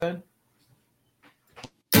Who's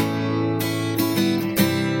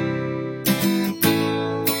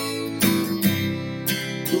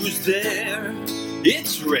there?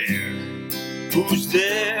 It's rare. Who's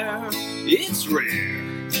there? It's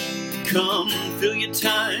rare. Come fill your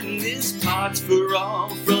time. This pot's for all.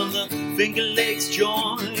 From the Finger Lakes,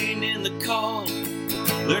 join in the call.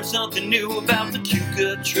 Learn something new about the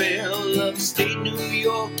Keuka Trail. Upstate New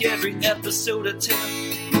York, every episode I tell.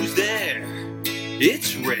 Who's there?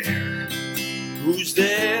 It's rare. Who's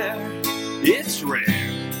there? It's rare.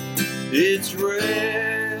 It's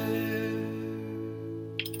rare.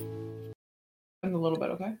 A little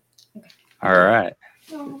bit, okay? All right.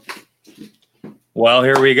 Well,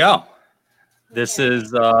 here we go. This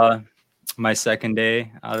is my second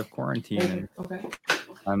day out of quarantine. Okay.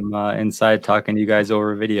 I'm inside talking to you guys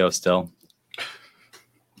over video still.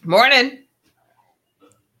 Morning.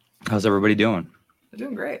 How's everybody doing? We're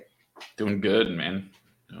doing great. Doing good, man.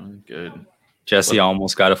 Doing good. Jesse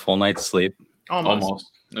almost got a full night's sleep.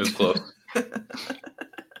 Almost. It was close.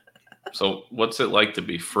 So what's it like to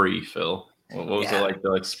be free, Phil? What was it like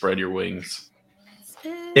to spread your wings?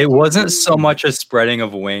 It wasn't so much a spreading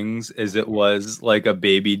of wings as it was like a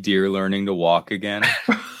baby deer learning to walk again.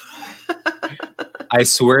 I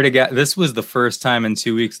swear to God, this was the first time in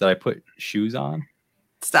 2 weeks that I put shoes on.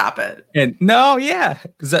 Stop it. And no, yeah,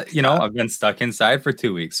 because I've been stuck inside for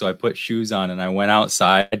 2 weeks, so I put shoes on and I went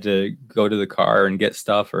outside to go to the car and get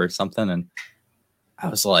stuff or something, and I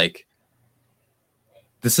was like,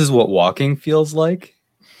 "This is what walking feels like."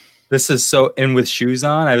 This is so. And with shoes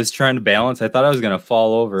on, I was trying to balance. I thought I was gonna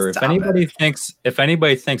fall over. If anybody thinks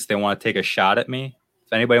they want to take a shot at me,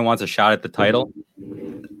 if anybody wants a shot at the title,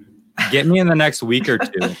 get me in the next week or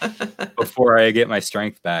two before I get my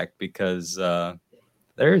strength back, because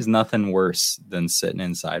there is nothing worse than sitting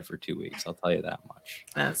inside for 2 weeks. I'll tell you that much.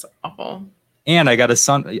 That's awful. And I got a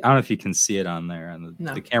sun. I don't know if you can see it on there, and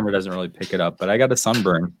the camera doesn't really pick it up, but I got a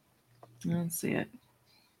sunburn. I don't see it.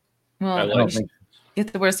 Well, I don't think. You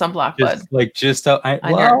have to wear sunblock, Just, bud. I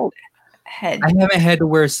Head. haven't had to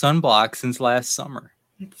wear sunblock since last summer.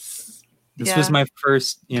 This was my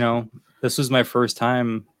first, this was my first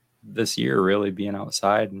time this year really being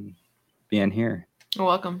outside and being here. You're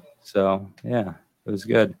welcome. So yeah, it was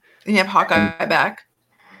good. And you have Hawkeye back.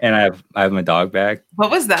 And I have my dog back. What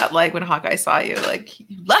was that like when Hawkeye saw you? Like,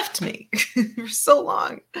 you left me for so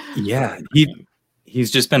long. Yeah,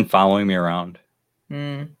 he's just been following me around.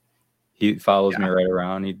 He follows me right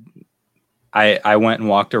around. I went and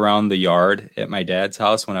walked around the yard at my dad's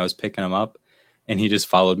house when I was picking him up, and he just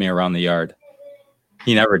followed me around the yard.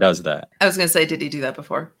 He never does that. I was going to say, did he do that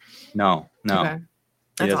before? No. Okay.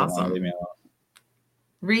 That's awesome. Leave me alone.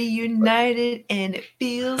 Reunited, and it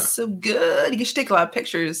feels so good. You should take a lot of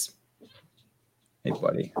pictures. Hey,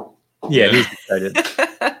 buddy. Yeah, he's excited.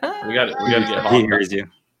 We got to get Hawkeye. He hears you.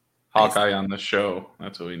 Hawkeye on the show.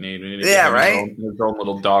 That's what we need. We need to get right? His own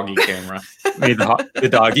little doggy camera. We need the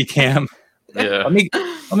doggy cam. Yeah. Let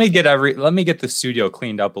me get the studio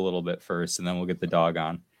cleaned up a little bit first, and then we'll get the dog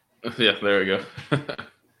on. Yeah, there we go.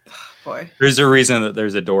 Boy. There's a reason that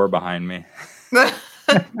there's a door behind me.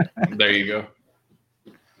 There you go.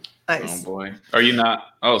 Nice. Oh boy. Are you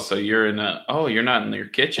not? Oh, so you're in you're not in your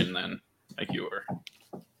kitchen then, like you were.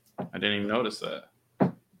 I didn't even notice that.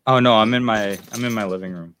 Oh no, I'm in my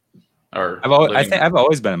living room. I think I've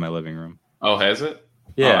always been in my living room. Oh, has it?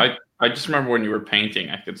 Yeah. I just remember when you were painting,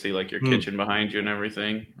 I could see like your kitchen behind you and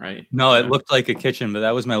everything, right? No, it looked like a kitchen, but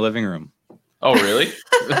that was my living room. Oh, really?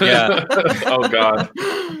 Yeah. Oh God.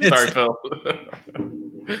 Sorry, Phil.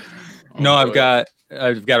 No, I've got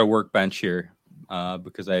a workbench here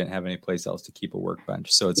because I didn't have any place else to keep a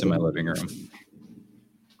workbench, so it's in my living room.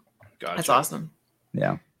 Gotcha. That's awesome.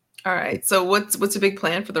 Yeah. All right. So what's a big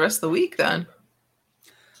plan for the rest of the week then?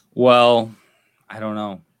 Well, I don't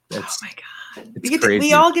know. Oh my God. It's crazy.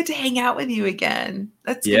 We all get to hang out with you again.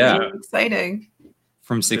 That's really exciting.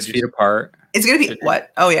 From 6 feet apart. It's going to be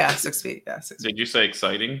what? Oh yeah, 6 feet. Yeah, 6 feet. Did you say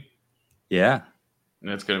exciting? Yeah.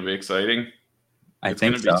 It's going to be exciting? I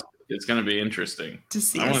think so. It's going to be interesting. To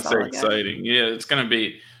see I want us to say all again. exciting. Yeah, it's going to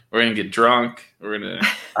be, we're going to get drunk. We're going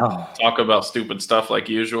to talk about stupid stuff like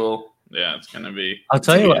usual. Yeah, it's going to be. I'll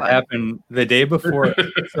tell you what happened the day before.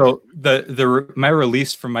 So my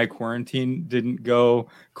release from my quarantine didn't go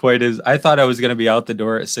quite as I thought. I was going to be out the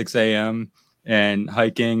door at 6 a.m. and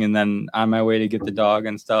hiking, and then on my way to get the dog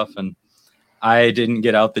and stuff. And I didn't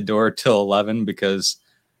get out the door till 11 because,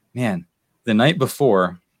 man, the night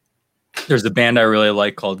before, there's a band I really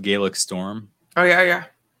like called Gaelic Storm. Oh yeah.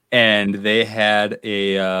 And they had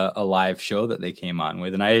a live show that they came on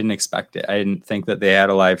with, and I didn't expect it. I didn't think that they had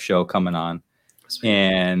a live show coming on. Sweet.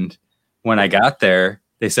 And when I got there,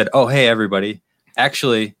 they said, "Oh, hey, everybody!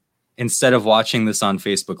 Actually, instead of watching this on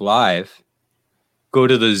Facebook Live, go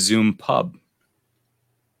to the Zoom pub.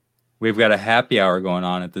 We've got a happy hour going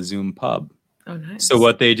on at the Zoom pub." Oh, nice. So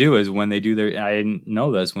what they do is when they do their, I didn't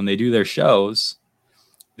know this, when they do their shows,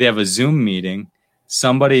 they have a Zoom meeting.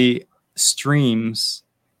 Somebody streams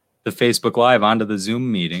the Facebook Live onto the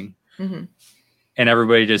Zoom meeting, Mhm. and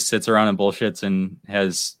everybody just sits around and bullshits and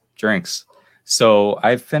has drinks. So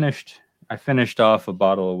I finished off a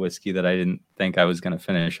bottle of whiskey that I didn't think I was going to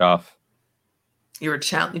finish off. You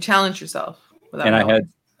challenged yourself. Without And knowing.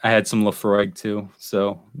 I had some Lafroig too.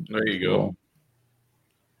 So There you go.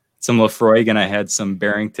 some Lafroig, and I had some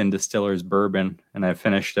Barrington Distillers bourbon, and I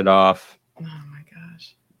finished it off. Oh my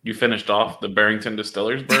gosh. You finished off the Barrington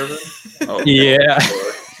Distillers bourbon? Oh, Yeah.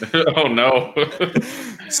 oh no.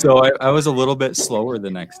 So I was a little bit slower the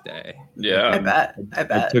next day. Yeah. I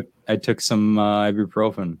bet. I took some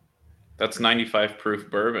ibuprofen. That's 95 proof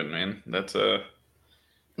bourbon, man. That's a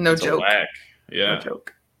No that's a joke. whack. Yeah. No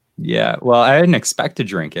joke. Yeah. Well, I didn't expect to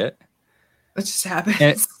drink it. It just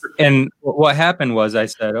happens. And what happened was I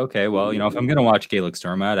said, okay, well, if I'm going to watch Gaelic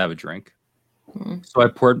Storm, I'd have a drink. Mhm. So I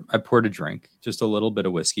poured a drink, just a little bit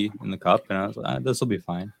of whiskey in the cup, and I was like, this will be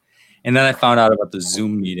fine. And then I found out about the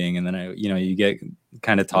Zoom meeting, and then you get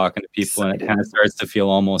kind of talking to people, and it kind of starts to feel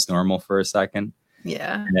almost normal for a second.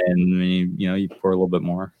 Yeah. And then you pour a little bit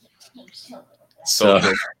more. So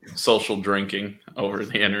Social drinking over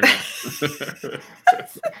the internet.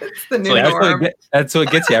 It's the new norm. that's what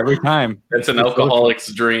gets you every time. That's an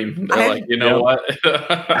alcoholic's dream. They're like, you know what?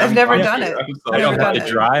 I've never done it. I don't have to done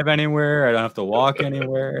it. drive anywhere. I don't have to walk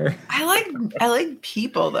anywhere. I like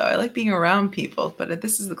people though. I like being around people, but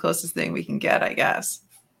this is the closest thing we can get, I guess.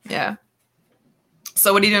 Yeah.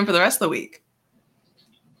 So what are you doing for the rest of the week?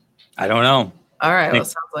 I don't know. All right. Well, it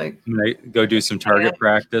sounds like I'm gonna go do some target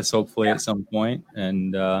practice, hopefully at some point,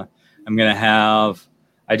 and I'm gonna have.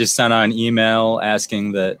 I just sent out an email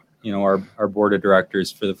asking that our board of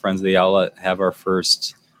directors for the Friends of the Outlet have our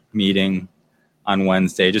first meeting on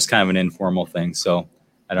Wednesday, just kind of an informal thing. So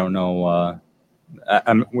I don't know.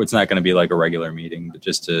 It's not going to be like a regular meeting, but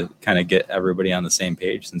just to kind of get everybody on the same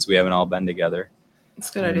page since we haven't all been together. it's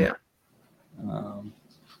a good idea.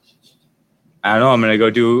 I don't know. I'm going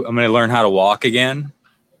to learn how to walk again.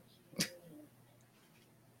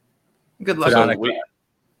 Good luck. Put on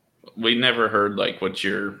So we never heard like what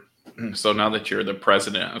your. So now that you're the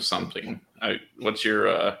president of something, what's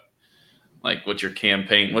your what's your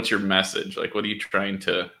campaign? What's your message? Like, what are you trying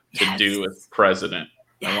to do as president?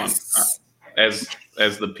 Yes. I want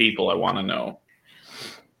as the people. I want to know.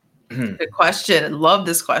 Good question. I love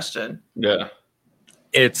this question. Yeah.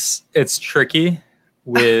 It's tricky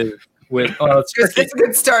with it's tricky. It's a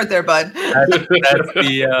good start there, bud. That's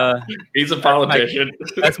the He's a politician.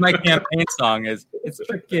 that's my campaign song. It's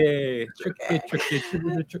tricky.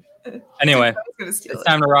 Anyway, I was gonna steal it's it.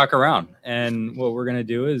 time to rock around, and what we're gonna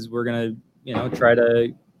do is we're gonna try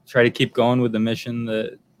to keep going with the mission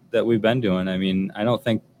that we've been doing. I mean, I don't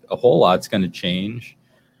think a whole lot's gonna change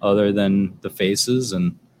other than the faces,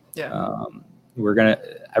 and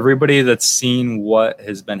everybody that's seen what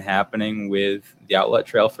has been happening with the Outlet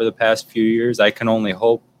Trail for the past few years, I can only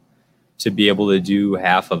hope to be able to do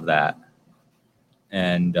half of that.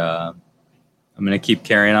 And I'm going to keep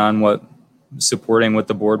carrying on supporting what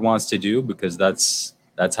the board wants to do, because that's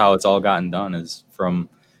how it's all gotten done, is from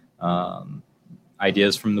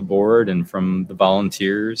ideas from the board and from the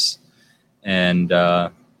volunteers. And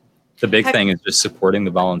the big thing is just supporting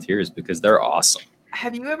the volunteers, because they're awesome.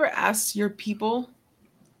 Have you ever asked your people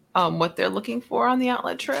what they're looking for on the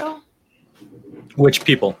Outlet Trail? Which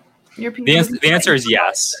people? Your people. The answer is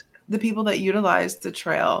yes. The people that utilize the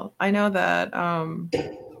trail. I know that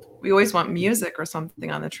we always want music or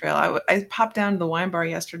something on the trail. I popped down to the wine bar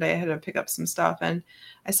yesterday. I had to pick up some stuff, and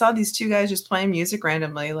I saw these two guys just playing music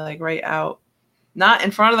randomly, like right out, not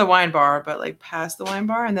in front of the wine bar, but like past the wine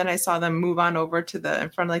bar. And then I saw them move on over to in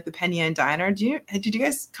front of like the Penny Inn Diner. Did you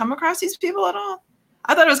guys come across these people at all?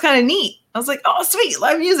 I thought it was kind of neat. I was like, oh, sweet,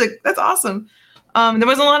 live music. That's awesome. There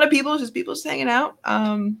wasn't a lot of people just hanging out.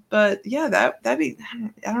 But yeah, that'd be,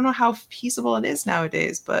 I don't know how feasible it is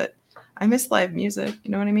nowadays, but I miss live music. You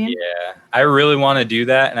know what I mean? Yeah, I really want to do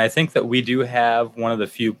that. And I think that we do have one of the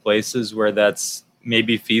few places where that's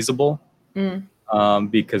maybe feasible,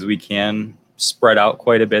 because we can spread out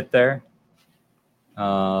quite a bit there.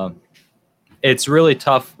 It's really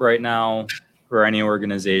tough right now for any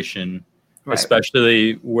organization, right,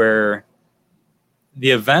 especially where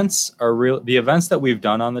the events that we've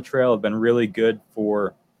done on the trail have been really good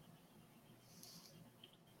for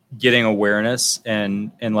getting awareness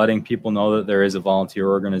and letting people know that there is a volunteer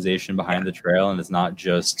organization behind the trail, and it's not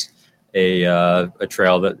just a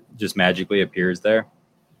trail that just magically appears there.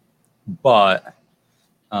 But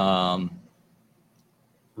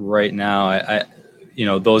right now, I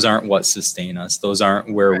those aren't what sustain us. Those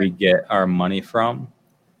aren't where we get our money from.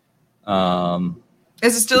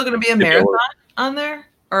 Is it still going to be a marathon on there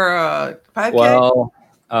or a 5K? Well,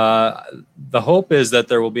 the hope is that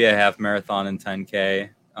there will be a half marathon and 10K.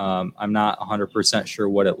 I'm not 100% sure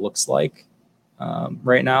what it looks like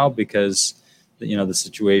right now, because the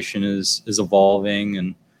situation is evolving,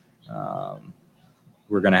 and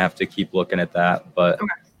we're going to have to keep looking at that. But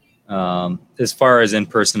as far as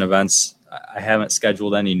in-person events, I haven't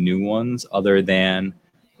scheduled any new ones other than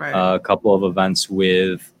a couple of events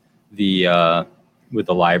with the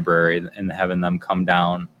library and having them come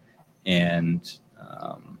down and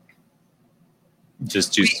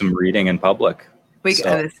just do some reading in public.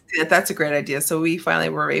 That's a great idea. So we finally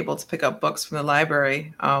were able to pick up books from the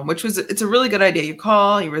library, it's a really good idea. You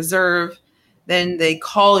call, you reserve, then they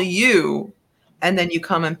call you, and then you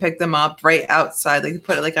come and pick them up right outside. Like you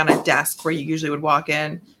put it like on a desk where you usually would walk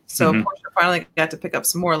in. So Portia finally got to pick up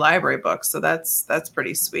some more library books. So that's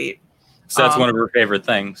pretty sweet. So that's one of her favorite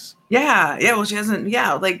things. Yeah. Well, she hasn't.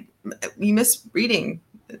 Yeah. Like you miss reading.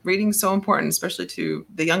 Reading's so important, especially to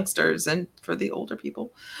the youngsters and for the older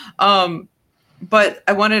people. But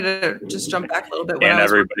I wanted to just jump back a little bit. And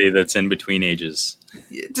everybody that's in between ages.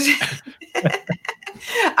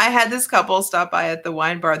 I had this couple stop by at the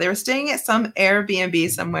wine bar. They were staying at some Airbnb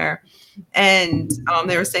somewhere. And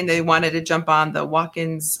they were saying they wanted to jump on the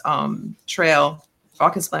Watkins Glen Trail.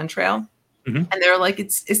 And they were like,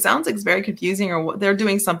 it sounds like it's very confusing, or they're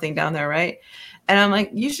doing something down there, right? And I'm like,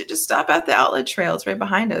 you should just stop at the outlet trail. It's right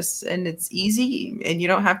behind us, and it's easy, and you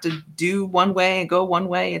don't have to do one way and go one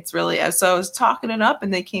way. It's really, so I was talking it up,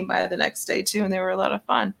 and they came by the next day too, and they were a lot of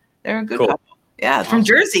fun. They're a good couple. Yeah, from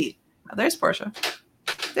Jersey. Oh, there's Portia.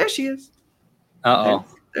 There she is.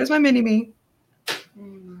 There's my mini me.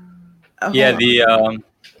 Yeah,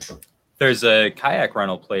 there's a kayak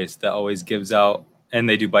rental place that always gives out, and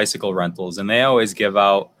they do bicycle rentals, and they always give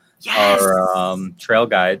out our trail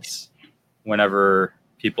guides whenever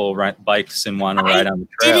people rent bikes and want to ride on the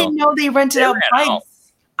trail. I didn't know they rented out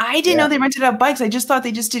bikes. I didn't know they rented out bikes. I just thought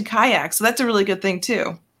they just did kayaks. So that's a really good thing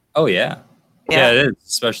too. Oh yeah, it is,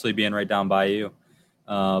 especially being right down by you.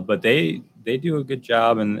 But they do a good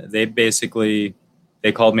job, and they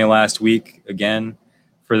called me last week again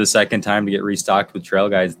for the second time to get restocked with trail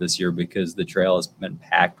guides this year, because the trail has been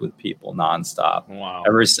packed with people nonstop. Wow.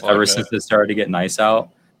 Ever since it started to get nice out.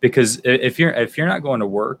 Because if you're not going to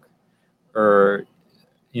work, or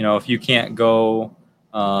if you can't go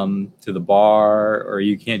to the bar, or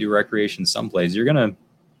you can't do recreation someplace, you're gonna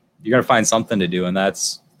find something to do, and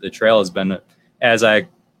that's the trail has been, as I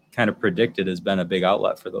kind of predicted, has been a big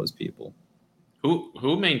outlet for those people.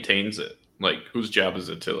 Who maintains it? Like, whose job is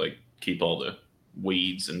it to like keep all the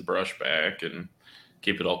weeds and brush back and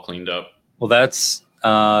keep it all cleaned up? Well, that's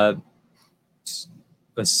a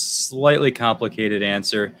slightly complicated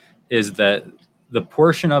answer. Is that the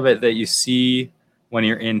portion of it that you see when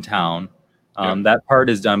you're in town, that part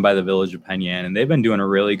is done by the Village of Penn Yan, and they've been doing a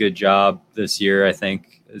really good job this year, I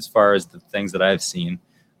think, as far as the things that I've seen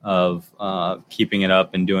of keeping it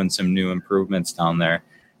up and doing some new improvements down there.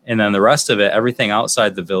 And then the rest of it, everything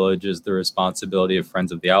outside the village, is the responsibility of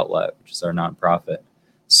Friends of the Outlet, which is our nonprofit.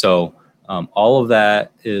 So all of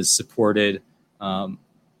that is supported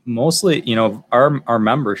mostly, our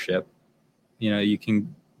membership. You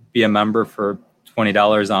can be a member for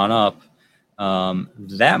 $20 on up.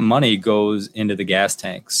 That money goes into the gas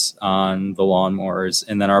tanks on the lawnmowers,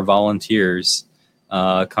 and then our volunteers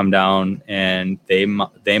come down and they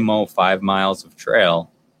mow 5 miles of trail.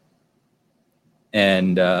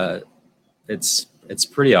 And it's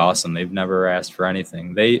pretty awesome. They've never asked for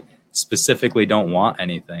anything. They specifically don't want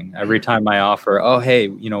anything. Every time I offer, oh, hey,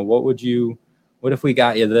 what if we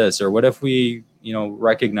got you this? Or what if we,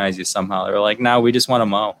 recognize you somehow? They're like, no, we just want to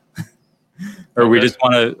mow. Or we just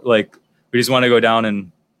want to go down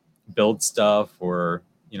and build stuff, or,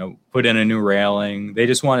 put in a new railing. They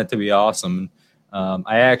just want it to be awesome.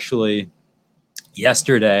 I actually,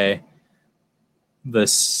 yesterday, the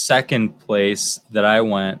second place that I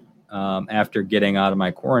went after getting out of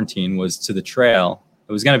my quarantine was to the trail.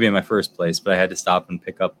 It was going to be my first place, but I had to stop and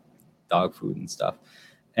pick up dog food and stuff.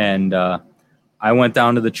 And I went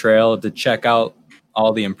down to the trail to check out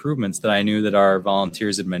all the improvements that I knew that our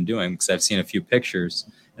volunteers had been doing, because I've seen a few pictures,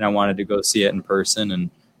 and I wanted to go see it in person and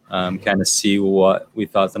kind of see what we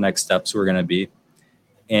thought the next steps were going to be.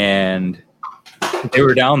 And they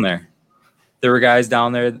were down there. there were guys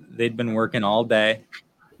down there. They'd been working all day.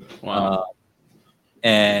 Wow.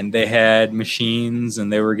 And they had machines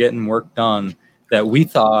and they were getting work done that we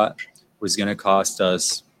thought was going to cost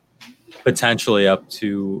us potentially up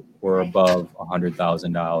to or above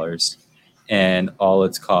 $100,000. And all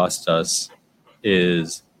it's cost us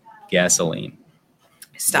is gasoline.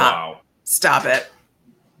 Stop. Wow. Stop it.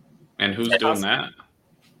 And who's doing that?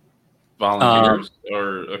 Volunteers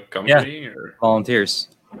or a company or volunteers?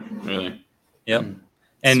 Really? Yep.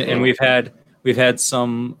 And we've had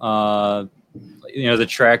some the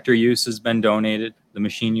tractor use has been donated, the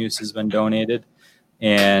machine use has been donated,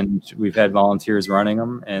 and we've had volunteers running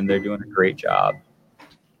them, and they're doing a great job.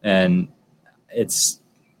 And it's,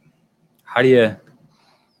 how do you,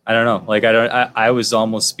 I don't know. Like, I was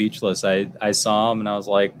almost speechless. I saw them and I was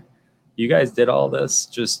like, you guys did all this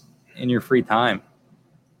just in your free time.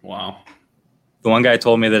 Wow. The one guy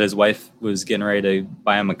told me that his wife was getting ready to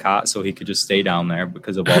buy him a cot so he could just stay down there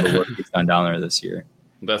because of all the work he's done down there this year.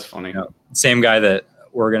 That's funny. Same guy that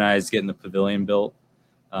organized getting the pavilion built.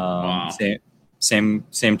 Wow. Same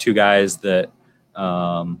two guys that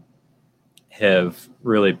have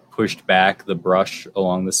really pushed back the brush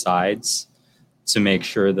along the sides to make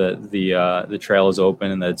sure that the trail is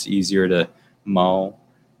open and that it's easier to mow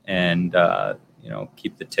and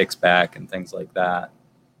keep the ticks back and things like that.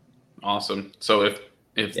 Awesome. So if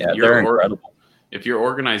they're incredible. If your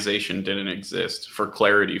organization didn't exist, for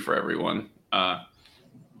clarity for everyone,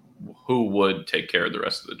 who would take care of the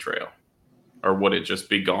rest of the trail, or would it just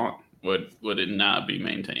be gone? Would it not be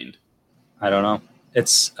maintained? I don't know.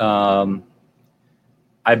 It's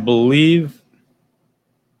I believe,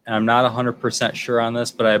 and I'm not 100% sure on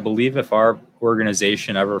this, but I believe if our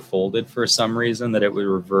organization ever folded for some reason, that it would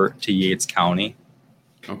revert to Yates County.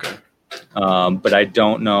 Okay. But I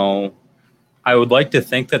don't know. I would like to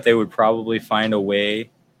think that they would probably find a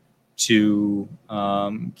way to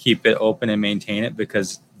keep it open and maintain it,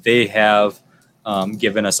 because they have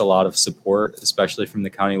given us a lot of support, especially from the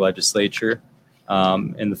county legislature,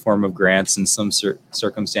 in the form of grants in some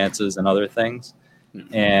circumstances and other things.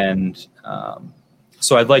 And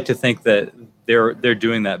so I'd like to think that they're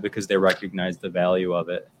doing that because they recognize the value of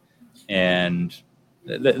it. And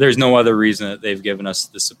there's no other reason that they've given us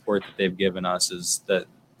the support that they've given us, is that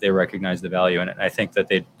they recognize the value in it. And I think that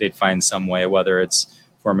they'd find some way, whether it's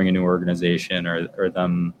forming a new organization or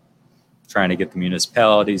them trying to get the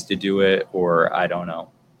municipalities to do it, or I don't know.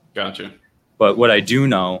 Gotcha. But what I do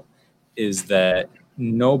know is that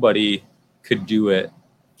nobody could do it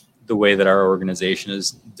the way that our organization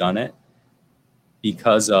has done it,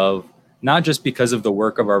 not just because of the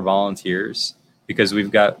work of our volunteers, because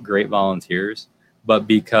we've got great volunteers, but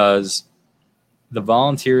because the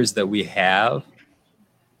volunteers that we have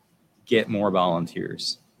get more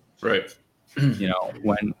volunteers. Right.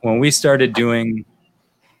 When we started doing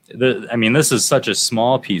this is such a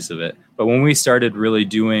small piece of it, but when we started really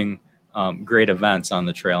doing great events on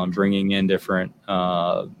the trail and bringing in different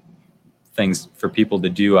things for people to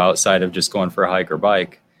do outside of just going for a hike or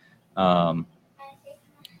bike,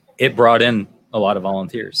 it brought in a lot of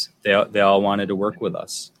volunteers. They all wanted to work with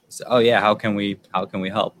us. So, oh yeah, how can we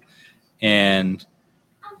help? And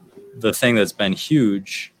the thing that's been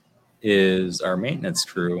huge is our maintenance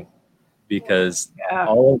crew, because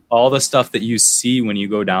all the stuff that you see when you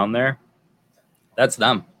go down there, that's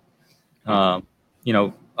them.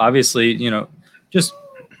 Obviously, just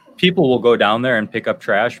people will go down there and pick up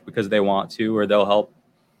trash because they want to, or they'll help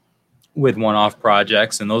with one-off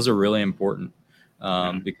projects, and those are really important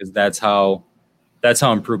because that's how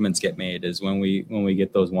improvements get made, is when we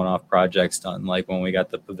get those one-off projects done, like when we got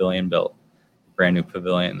the pavilion built, brand new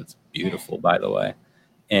pavilion that's beautiful, by the way.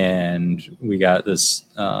 And we got this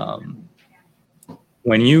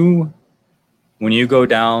when you go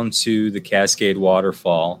down to the Cascade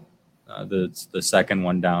Waterfall, the second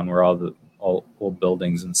one down where all old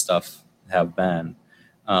buildings and stuff have been,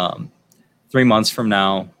 3 months from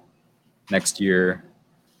now, next year,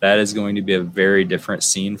 that is going to be a very different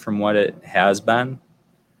scene from what it has been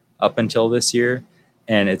up until this year.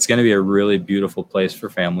 And it's going to be a really beautiful place for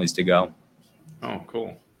families to go. Oh,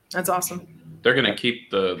 cool. That's awesome. They're going to keep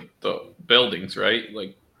the buildings, right?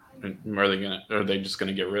 Like, are they just going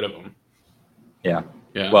to get rid of them? Yeah.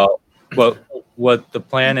 Yeah. Well, what the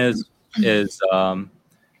plan is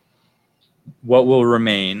what will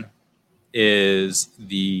remain is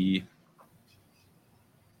the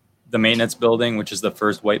maintenance building, which is the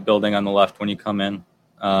first white building on the left when you come in.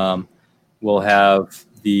 We'll have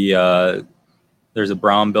there's a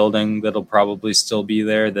brown building that'll probably still be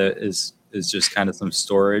there that is just kind of some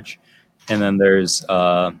storage. And then there's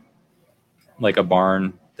like a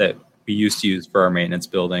barn that we used to use for our maintenance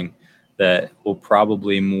building that will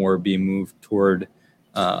probably more be moved toward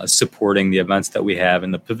supporting the events that we have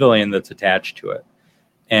in the pavilion that's attached to it.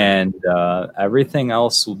 And everything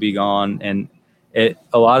else will be gone. And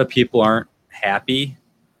a lot of people aren't happy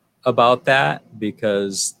about that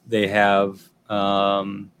because they have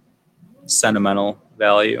sentimental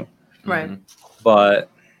value. Right. But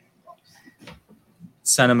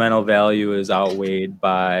sentimental value is outweighed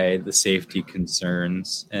by the safety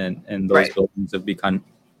concerns, and those Right. buildings have become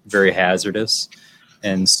very hazardous.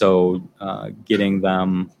 And so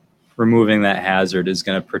removing that hazard is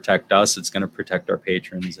going to protect us, it's going to protect our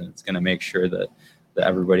patrons, and it's going to make sure that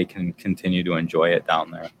everybody can continue to enjoy it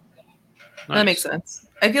down there. That makes sense.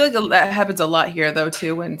 I feel like that happens a lot here, though,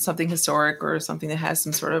 too, when something historic or something that has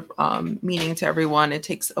some sort of meaning to everyone, it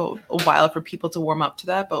takes a while for people to warm up to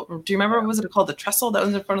that. But do you remember, was it called the trestle that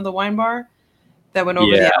was in front of the wine bar that went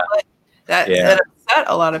over the outlet? That upset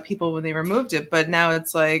a lot of people when they removed it, but now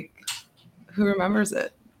it's like, who remembers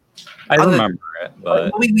it? I remember it,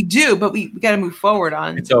 but we do, but we got to move forward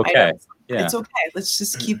on. It's okay. Items. Yeah, it's okay. Let's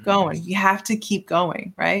just keep going. You have to keep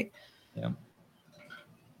going, right? Yeah.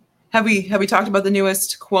 Have we talked about the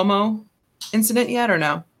newest Cuomo incident yet, or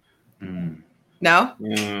no? No.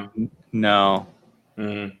 No.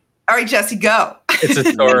 All right, Jesse, go. It's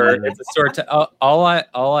a story. All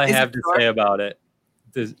I have to say about it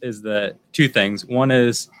is that two things. One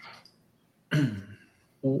is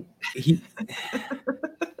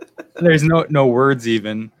there's no words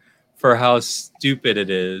even for how stupid it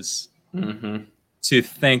is to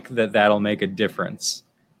think that that'll make a difference.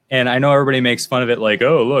 And I know everybody makes fun of it, like,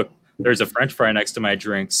 oh, look, there's a French fry next to my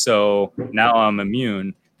drink, so now I'm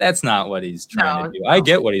immune. That's not what he's trying to do. I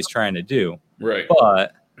get what he's trying to do, right?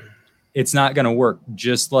 But it's not going to work.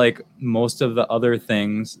 Just like most of the other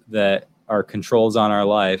things that are controls on our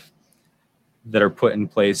life that are put in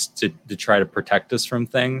place to try to protect us from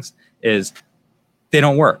things, is they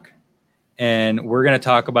don't work. And we're going to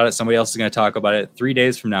talk about it. Somebody else is going to talk about it. 3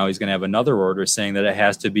 days from now, he's going to have another order saying that it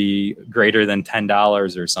has to be greater than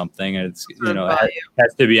 $10 or something. And it's, it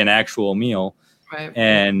has to be an actual meal. Right.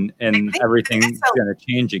 And everything's going to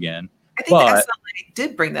change again. I think the SLA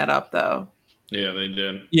did bring that up, though. Yeah, they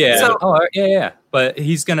did. Yeah. Yeah. But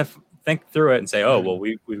he's going to think through it and say, oh, well,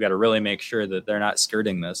 we've got to really make sure that they're not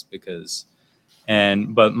skirting this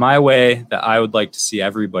but my way that I would like to see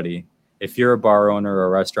everybody, if you're a bar owner or a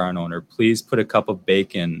restaurant owner, please put a cup of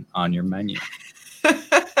bacon on your menu.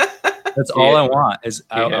 That's all I want is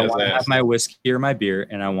I want to have my whiskey or my beer,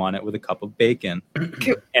 and I want it with a cup of bacon.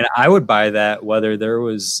 And I would buy that whether there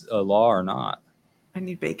was a law or not. I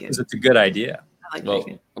need bacon. Because it's a good idea. I like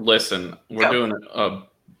bacon. Listen, we're doing a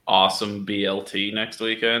awesome BLT next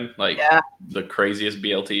weekend. The craziest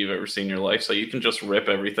BLT you've ever seen in your life. So you can just rip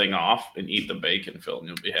everything off and eat the bacon, Phil, and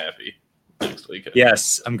you'll be happy. Next weekend.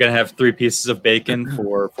 Yes, I'm gonna have 3 pieces of bacon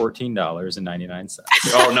for $14.99.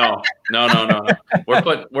 Oh no!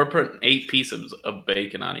 We're putting 8 pieces of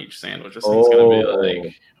bacon on each sandwich. This thing's gonna be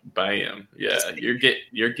like, bam! Yeah, you're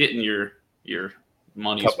getting your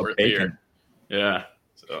money's worth here. Yeah.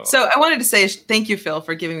 So I wanted to say thank you, Phil,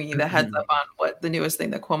 for giving me the heads up on what the newest thing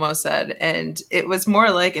that Cuomo said, and it was more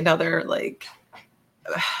like another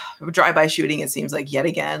drive-by shooting. It seems like yet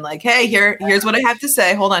again, like, hey, here's what I have to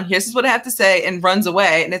say. Hold on, here's what I have to say, and runs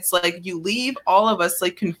away. And it's like you leave all of us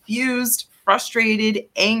like confused, frustrated,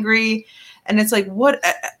 angry, and it's like what?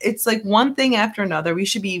 It's like one thing after another. We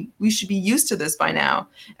should be used to this by now.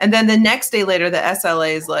 And then the next day later, the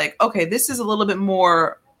SLA is like, okay, this is a little bit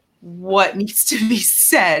more what needs to be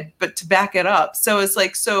said, but to back it up. So it's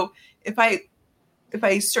like, so if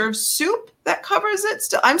I serve soup that covers it,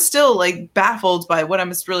 I'm still like baffled by what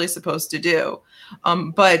I'm really supposed to do.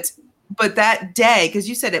 But that day, because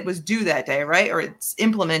you said it was due that day, right? Or it's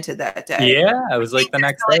implemented that day. Yeah, it was like the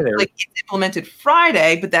next day. Like it's implemented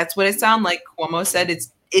Friday, but that's what it sounded like. Cuomo said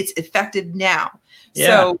it's effective now.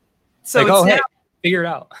 Yeah. So like, it's now, figure it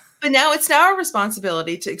out. But now it's our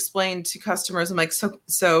responsibility to explain to customers. I'm like,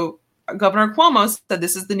 so Governor Cuomo said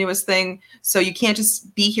this is the newest thing, so you can't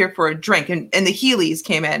just be here for a drink. And the Healy's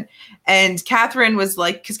came in, and Catherine was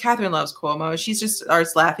like, because Catherine loves Cuomo, she just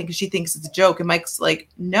starts laughing because she thinks it's a joke. And Mike's like,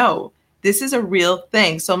 no, this is a real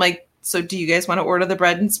thing. So I'm like, so do you guys want to order the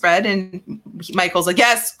bread and spread? And Michael's like,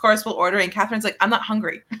 yes, of course we'll order. And Catherine's like, I'm not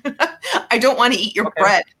hungry. I don't want to eat your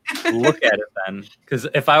bread. Look at it then. Because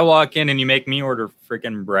if I walk in and you make me order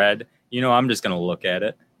freaking bread, I'm just going to look at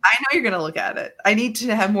it. I know you're going to look at it. I need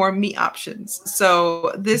to have more meat options.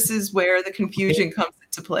 So this is where the confusion comes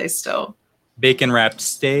into play still. Bacon wrapped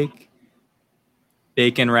steak,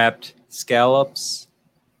 bacon wrapped scallops,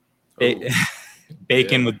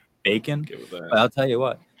 bacon with bacon. With but I'll tell you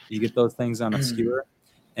what, you get those things on a skewer,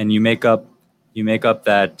 and you make up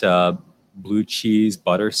that blue cheese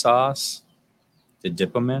butter sauce to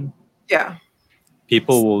dip them in. Yeah.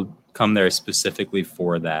 People will come there specifically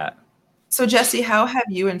for that. So Jesse, how have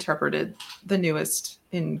you interpreted the newest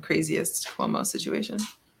and craziest Cuomo situation?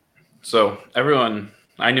 So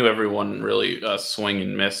I knew everyone really swing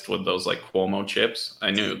and missed with those like Cuomo chips.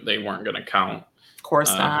 I knew they weren't going to count. Of course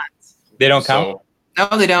not. They don't count? No,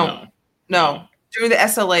 they don't. No. Through the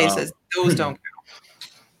SLA says those don't count.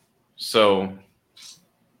 So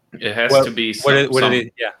it has to be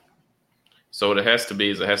something. Yeah. So what it has to be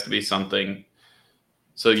is it has to be something.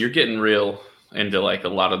 So you're getting real into like a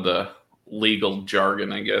lot of the legal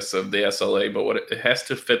jargon, I guess, of the SLA, but it has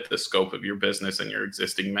to fit the scope of your business and your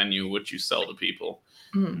existing menu, which you sell to people.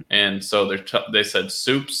 Mm-hmm. And so they said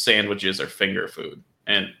soups, sandwiches, or finger food.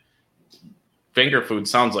 And finger food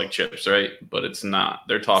sounds like chips, right? But it's not.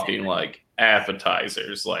 They're talking like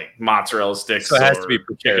appetizers, like mozzarella sticks, so it has to be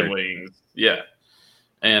chicken wings. Yeah.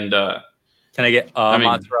 And can I get a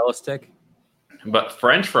mozzarella stick? But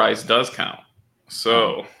French fries does count.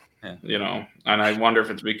 So, and I wonder if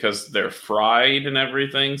it's because they're fried and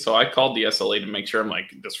everything. So I called the SLA to make sure. I'm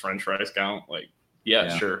like, does French fries count? Like,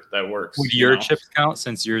 yeah. Sure, that works. Would your chips count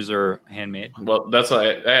since yours are handmade? Well, that's what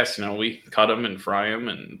I asked. We cut them and fry them,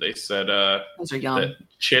 and they said those are yum. That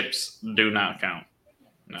chips do not count.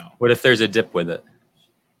 No. What if there's a dip with it?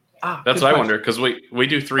 That's what I wonder, because we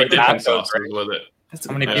do 3 dipping sauces with it.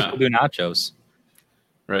 How many people do nachos?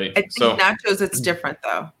 Right. I think nachos, it's different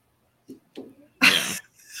though.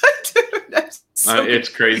 Yeah. Dude, it's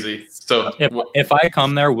crazy. So if I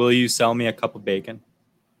come there, will you sell me a cup of bacon?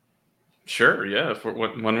 Sure. Yeah.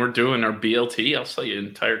 When we're doing our BLT, I'll sell you an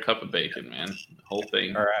entire cup of bacon, man. The whole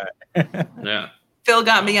thing. All right. Yeah. Phil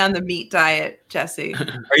got me on the meat diet, Jesse.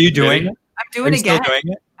 Are you doing it? I'm doing it again.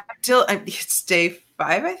 Still doing it? It's day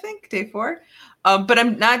 5, I think, day 4. But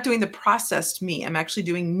I'm not doing the processed meat. I'm actually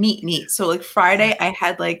doing meat. So like Friday, I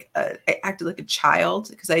had I acted like a child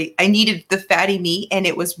because I needed the fatty meat, and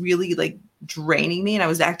it was really like draining me, and I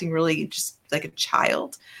was acting really just like a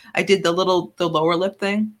child. I did the lower lip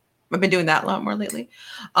thing. I've been doing that a lot more lately.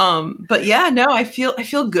 But yeah, no, I feel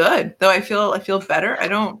good though. I feel better. I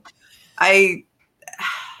don't.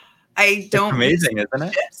 It's amazing, isn't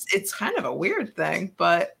it? It's kind of a weird thing,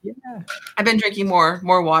 but yeah, I've been drinking more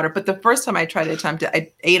water. But the first time I tried to attempt it,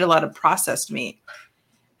 I ate a lot of processed meat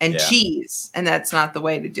and cheese, and that's not the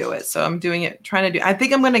way to do it. So I'm doing it, I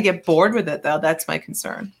think I'm going to get bored with it though. That's my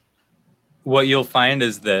concern. What you'll find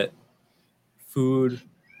is that food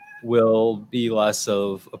will be less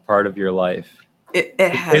of a part of your life. It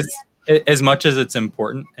has. As much as it's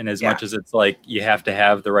important, and as much as it's like you have to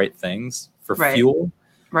have the right things for fuel.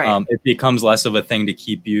 Right. It becomes less of a thing to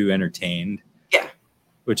keep you entertained. Yeah.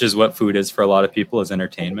 Which is what food is for a lot of people, is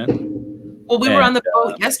entertainment. Well, we were on the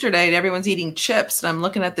boat yesterday and everyone's eating chips, and I'm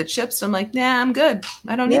looking at the chips and I'm like, nah, I'm good.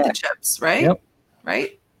 I don't need the chips, right? Yep.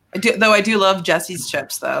 Right? I do love Jesse's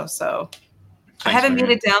chips though, so I haven't made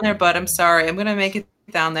it down there, but I'm sorry. I'm gonna make it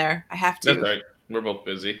down there. I have to. That's right. We're both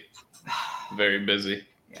busy. Very busy.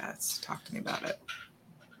 Yeah, talk to me about it.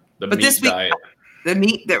 The meat diet. The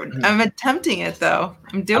meat, I'm attempting it though.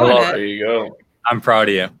 I'm doing it. There you go. I'm proud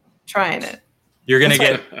of you. Trying it. You're gonna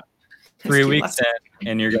get 3 weeks in,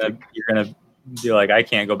 and you're gonna be like, I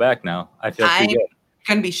can't go back now. I feel too good.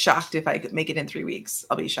 I'm gonna be shocked if I could make it in 3 weeks.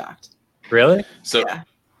 I'll be shocked. Really? So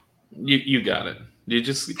you got it. You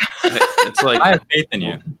just it's like I have faith in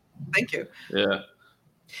you. Thank you. Yeah.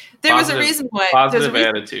 There was a reason why. Positive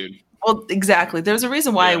attitude. Well, exactly. There's a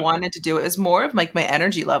reason why I wanted to do it. It's more of like my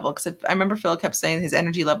energy level, because I remember Phil kept saying his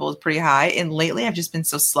energy level was pretty high, and lately I've just been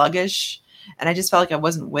so sluggish, and I just felt like I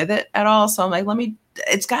wasn't with it at all. So I'm like,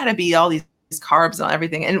 it's got to be all these carbs and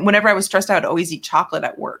everything. And whenever I was stressed out, I'd always eat chocolate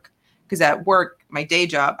at work, because at work, my day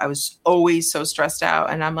job, I was always so stressed out,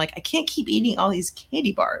 and I'm like, I can't keep eating all these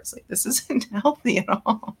candy bars. Like, this isn't healthy at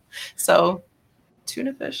all. So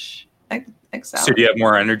tuna fish, egg salad. So do you have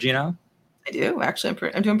more energy now? I do. Actually,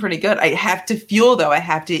 I'm doing pretty good. I have to fuel, though. I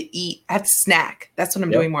have to eat. I have to snack. That's what I'm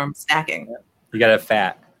doing more. I'm snacking. You got to have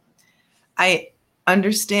fat. I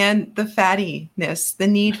understand the fattiness, the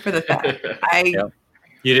need for the fat.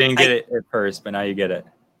 You didn't get it at first, but now you get it.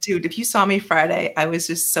 Dude, if you saw me Friday, I was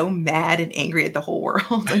just so mad and angry at the whole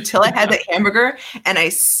world until I had that hamburger, and I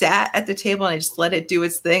sat at the table and I just let it do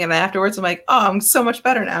its thing. And then afterwards, I'm like, oh, I'm so much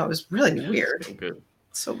better now. It was really weird.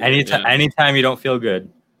 So weird. Anytime you don't feel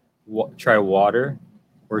good, try water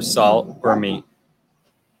or salt or meat.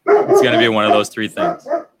 It's going to be one of those 3 things.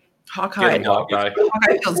 Hawkeye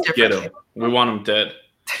feels different. Get him. We want him dead.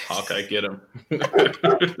 Hawkeye, get him. I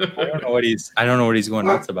don't know what he's going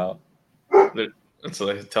nuts about. That's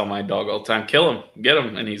what I tell my dog all the time. Kill him, get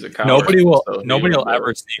him, and he's a coward. Nobody will So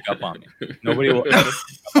ever sneak up on me. Nobody will ever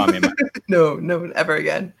sneak up on me. No, ever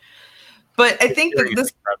again. But I think that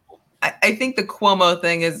It's incredible. I think the Cuomo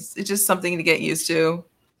thing is it's just something to get used to.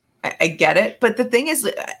 I get it. But the thing is,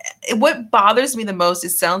 what bothers me the most,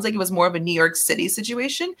 it sounds like it was more of a New York City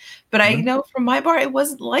situation. But I know from my bar, it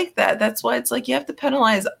wasn't like that. That's why it's like you have to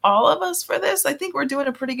penalize all of us for this. I think we're doing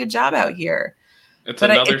a pretty good job out here. It's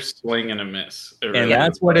another swing and a miss. And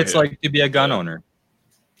that's what it's like to be a gun owner.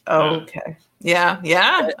 Okay. Yeah.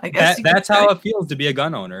 I guess that's how it feels to be a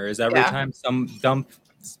gun owner. Is every time some dumb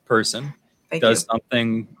person does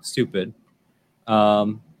something stupid,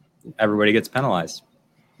 everybody gets penalized.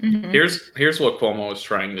 Mm-hmm. Here's what Cuomo was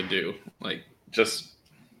trying to do. Like, just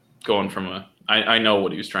going from I know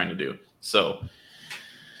what he was trying to do. So,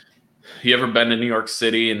 you ever been to New York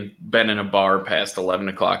City and been in a bar past 11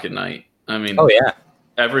 o'clock at night? I mean, oh yeah,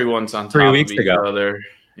 everyone's on top 3 of weeks each ago. other.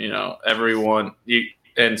 You know, everyone.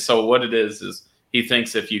 And so what it is he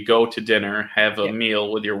thinks if you go to dinner, have a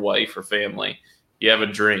meal with your wife or family, you have a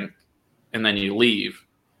drink, and then you leave,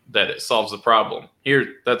 that it solves the problem.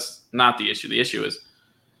 Here, that's not the issue. The issue is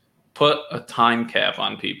put a time cap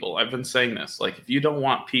on people. I've been saying this. Like, if you don't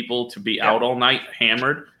want people to be out all night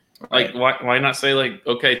hammered, like, why not say, like,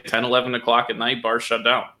 okay, 10, 11 o'clock at night, bars shut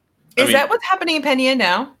down? Is that what's happening in Penn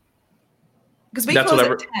now? Because we close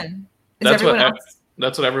at 10. That's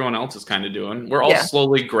what everyone else is kind of doing. We're all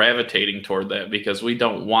slowly gravitating toward that because we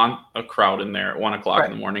don't want a crowd in there at 1 o'clock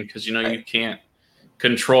in the morning because, you can't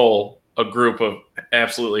control a group of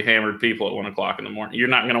absolutely hammered people at 1 o'clock in the morning. You're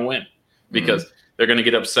not going to win because they're going to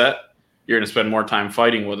get upset. You're going to spend more time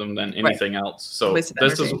fighting with them than anything else. So this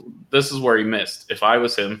is where he missed. If I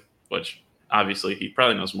was him, which obviously he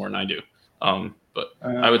probably knows more than I do, but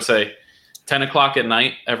I would say 10 o'clock at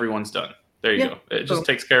night, everyone's done. There you go. It just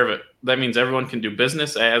takes care of it. That means everyone can do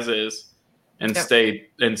business as is and stay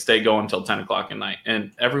going until 10 o'clock at night.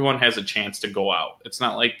 And everyone has a chance to go out. It's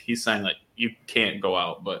not like he's saying like you can't go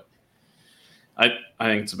out, but I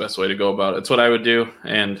think it's the best way to go about it. It's what I would do.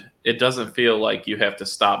 And it doesn't feel like you have to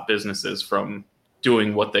stop businesses from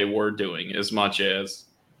doing what they were doing as much as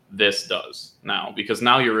this does now, because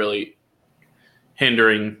now you're really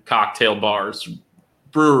hindering cocktail bars,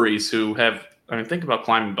 breweries who have, think about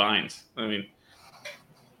Climbing Vines. They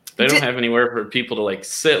don't have anywhere for people to like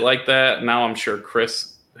sit like that. Now I'm sure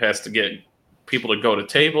Chris has to get people to go to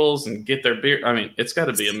tables and get their beer. It's got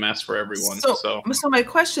to be a mess for everyone. So my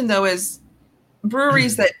question though is,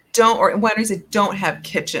 breweries that don't, or wineries that don't have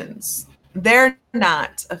kitchens, they're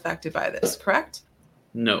not affected by this, correct?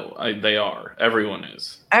 No, they are. Everyone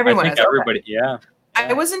is. Everyone is. Everybody, okay. Yeah.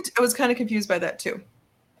 I was kind of confused by that too.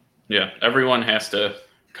 Yeah, everyone has to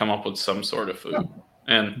come up with some sort of food.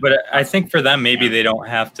 But I think for them, maybe they don't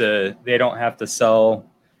have to sell.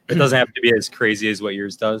 It doesn't have to be as crazy as what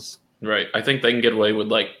yours does. Right. I think they can get away with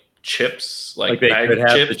like chips, like they bag could have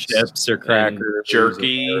chips, the chips or crackers,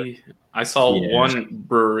 jerky. I saw one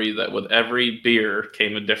brewery that with every beer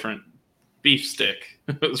came a different beef stick.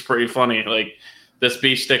 It was pretty funny. Like this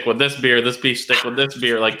beef stick with this beer, this beef stick with this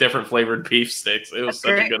beer, like different flavored beef sticks. It was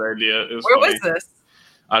such a good idea. It was Where funny. was this?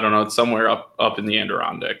 I don't know. It's somewhere up in the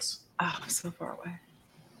Adirondacks. Oh, so far away.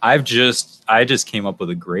 I just came up with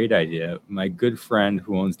a great idea. My good friend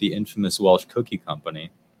who owns the infamous Welsh Cookie Company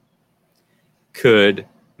could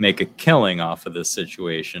make a killing off of this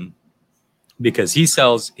situation because he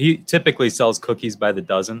typically sells cookies by the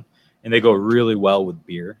dozen and they go really well with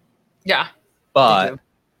beer. Yeah. But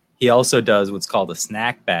he also does what's called a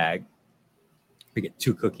snack bag. We get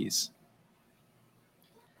 2 cookies.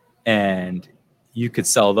 And you could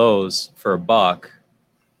sell those for $1.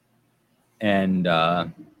 And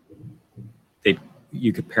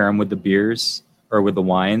you could pair them with the beers or with the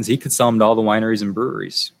wines. He could sell them to all the wineries and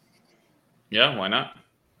breweries. Yeah, why not?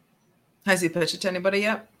 Has he pitched it to anybody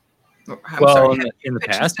yet? In the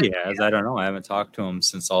past he has. I don't know. I haven't talked to him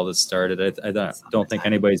since all this started. I don't think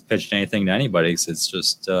anybody's pitched anything to anybody. So it's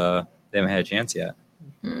just they haven't had a chance yet.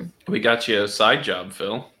 We got you a side job,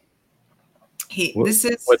 Phil. What's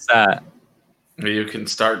that? You can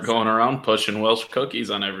start going around pushing Welsh cookies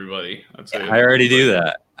on everybody. I already do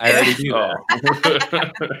that.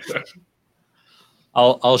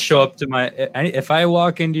 I'll show up to if I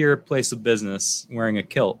walk into your place of business wearing a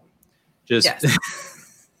kilt,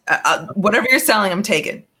 whatever you're selling, I'm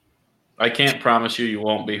taking. I can't promise you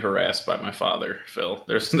won't be harassed by my father, Phil.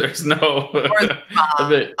 There's no.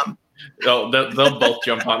 They'll both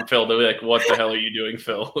jump on Phil. They'll be like, "What the hell are you doing,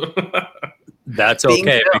 Phil?" That's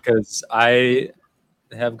okay because I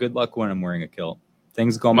have good luck when I'm wearing a kilt.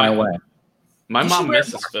 Things go my way. My mom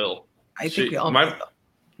misses Phil. I think we all. My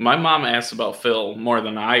my mom asks about Phil more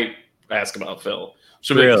than I ask about Phil.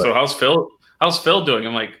 She'll be Really? like, so how's Phil? How's Phil doing?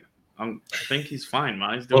 I'm like, I think he's fine,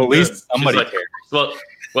 Ma. He's doing Well, at least good. She's somebody like, cares.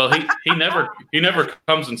 well, he never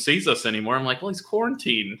comes and sees us anymore. I'm like, well, he's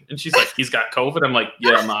quarantined, and she's like, he's got COVID. I'm like,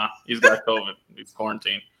 yeah, Ma, he's got COVID. He's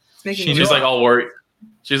quarantined. She's like all worried.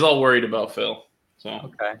 She's all worried about Phil. So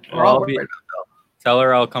Okay. We're all Well, worried. tell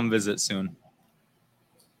her I'll come visit soon.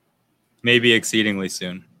 Maybe exceedingly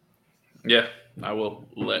soon. yeah, I will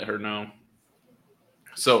let her know.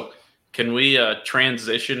 So can we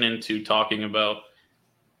transition into talking about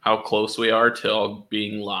how close we are to all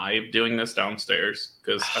being live doing this downstairs?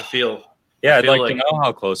 Because I feel I'd feel like like- to know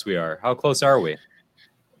how close we are. How close are we?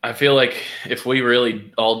 like if we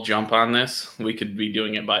really all jump on this, we could be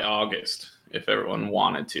doing it by August if everyone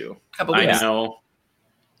wanted to. Couple I weeks. know.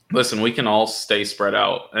 Listen, we can all stay spread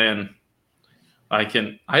out, and I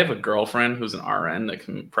have a girlfriend who's an RN that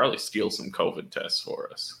can probably steal some COVID tests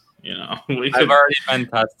for us. We I've could, already been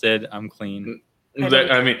tested. I'm clean.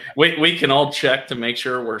 I mean, we can all check to make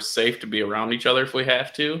sure we're safe to be around each other if we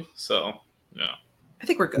have to. So, yeah. I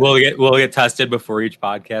think we're good. We'll get tested before each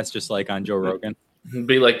podcast, just like on Joe Rogan.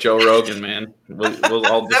 Be like Joe Rogan, man. We'll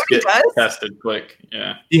all Is that just what he get does? tested quick.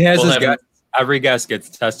 Yeah. He has We'll his have- guest. Every guest gets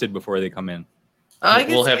tested before they come in. I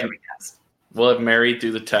guess we'll have- every guest. We'll have Mary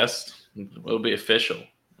do the test. It'll be official.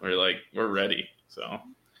 We're ready. So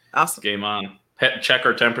Awesome. game on. Check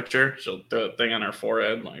our temperature. She'll throw a thing on our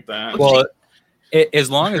forehead like that. Well,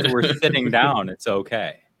 as long as we're sitting down, it's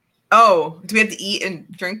okay, Oh, do we have to eat and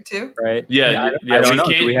drink too? right? yeah, I don't we know.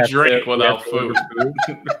 Do we can't have drink to- we without have to food. order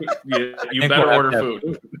you think better we'll have order to have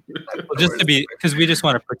food. Well, just to be, because we just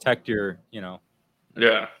want to protect your,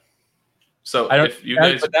 Yeah. So I don't. if you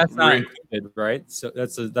guys, but that's not included, right? So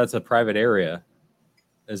that's a private area,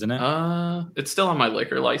 isn't it? it's still on my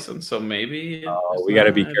liquor license, so maybe. Oh, we got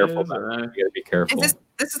to be it careful. is, Then. or- We got to be careful. This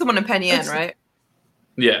is the one in Penn Yan, right?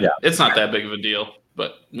 Yeah, Yeah. it's not that big of a deal,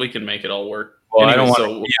 but we can make it all work. Well, I don't Anyway,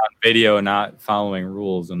 want to be on video not following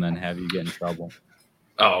rules and then have you get in trouble.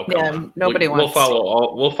 Oh, come Yeah, on. nobody We'll wants- follow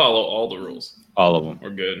all. We'll follow all the rules. All of them.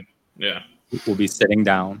 We're good. Yeah. We'll be sitting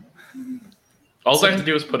down. All I have to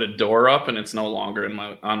do is put a door up, and it's no longer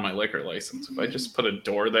on my liquor license. If I just put a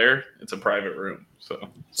door there, it's a private room.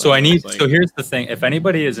 So I need. it's like- So here's the thing: if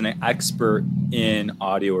anybody is an expert in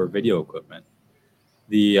audio or video equipment,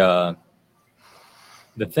 the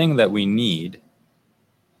thing that we need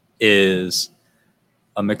is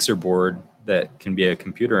a mixer board that can be a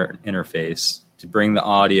computer interface to bring the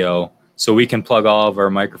audio, so we can plug all of our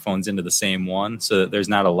microphones into the same one, so that there's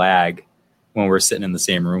not a lag when we're sitting in the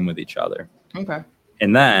same room with each other. Okay.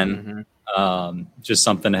 And then just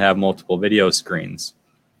something to have multiple video screens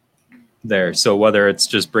there. So whether it's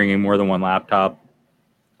just bringing more than one laptop,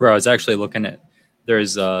 where I was actually looking at,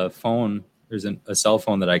 there's a phone, there's a cell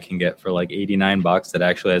phone that I can get for like $89 that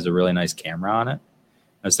actually has a really nice camera on it.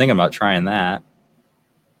 I was thinking about trying that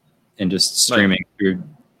and just streaming through,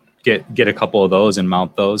 get a couple of those and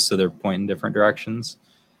mount those so they're pointing different directions.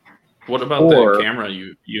 What about Or- the camera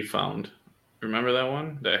you found? Remember that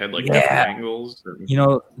one that had like Yeah. different angles?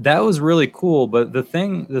 That was really cool, but the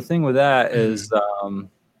thing with that is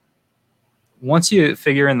once you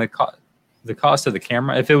figure in the cost of the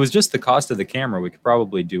camera, if it was just the cost of the camera, we could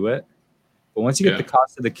probably do it. But once you get the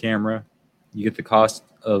cost of the camera, you get the cost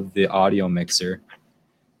of the audio mixer,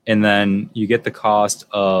 and then you get the cost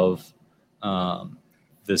of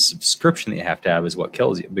the subscription that you have to have is what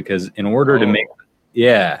kills you. Because in order to make,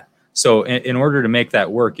 so in order to make that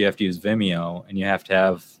work, you have to use Vimeo, and you have to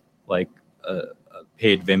have like a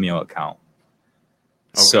paid Vimeo account.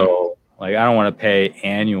 Okay. So like, I don't want to pay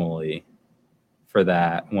annually for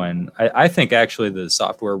that when I think actually the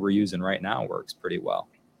software we're using right now works pretty well.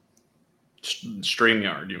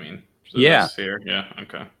 StreamYard, you mean? So Yeah. that's Here. Yeah.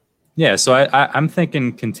 Okay. Yeah, so I'm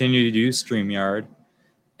thinking continue to use StreamYard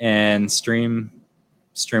and stream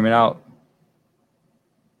it out.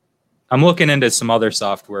 I'm looking into some other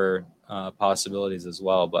software possibilities as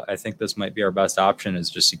well, but I think this might be our best option, is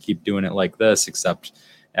just to keep doing it like this, except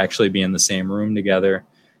actually be in the same room together.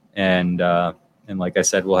 And like I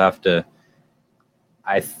said, we'll have to.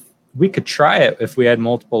 We could try it if we had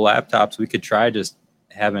multiple laptops. We could try just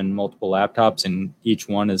having multiple laptops and each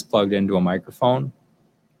one is plugged into a microphone.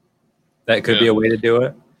 That could be a way to do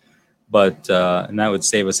it, but and that would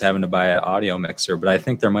save us having to buy an audio mixer. But I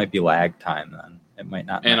think there might be lag time then. It might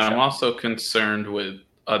not. And I'm up. also concerned with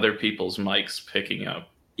other people's mics picking up.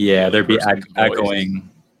 Yeah, there'd be person's voice. echoing.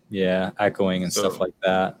 Yeah, echoing and stuff like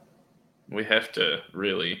that. We have to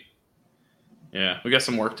really, we got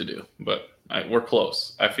some work to do, but we're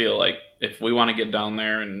close. I feel like if we want to get down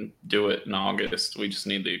there and do it in August, we just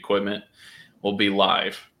need the equipment. We'll be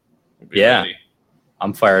live We'll be Yeah. ready.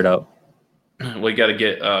 I'm fired up. We got to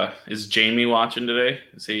get. Is Jamie watching today?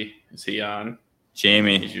 Is he on?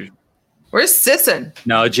 Jamie. Where's Sisson?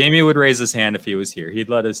 No, Jamie would raise his hand if he was here. He'd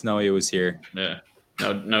let us know he was here. Yeah.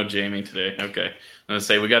 No Jamie today. Okay. I'm gonna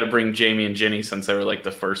say we got to bring Jamie and Jenny since they were like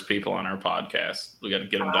the first people on our podcast. We got to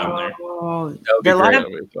get them down there. Oh, be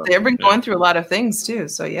they've been going through a lot of things too.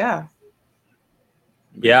 So yeah.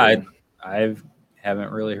 Yeah, I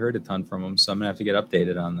haven't really heard a ton from them, so I'm gonna have to get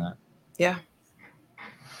updated on that. Yeah.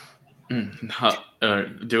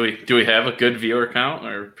 Do we have a good viewer count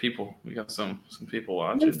or people? We got some people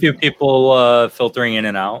watching. A few people filtering in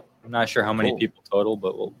and out. I'm not sure how many Cool. people total,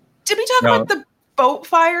 but we'll. Did we talk about the boat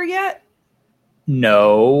fire yet?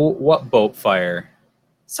 No, what boat fire?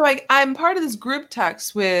 So I'm part of this group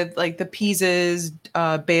text with like the Peases,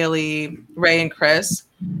 Bailey, Ray, and Chris,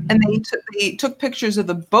 and they took pictures of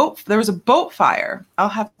the boat. There was a boat fire.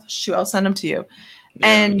 I'll send them to you. Yeah,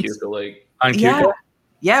 And Cuca Lake. On Cuba?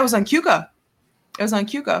 Yeah, it was on Cuca.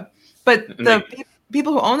 But the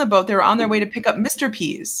people who own the boat, they were on their way to pick up Mr.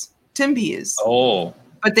 Pease, Tim Pease. Oh,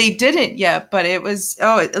 But they didn't yet. But it was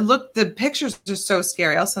the pictures are so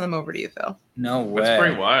scary. I'll send them over to you, Phil. no way. That's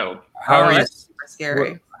pretty wild. How are you? That's super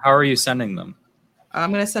scary. How are you sending them?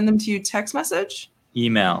 I'm gonna send them to you text message.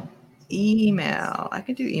 Email. I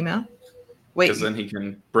can do email. Wait. Because then he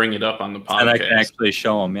can bring it up on the podcast. And I can actually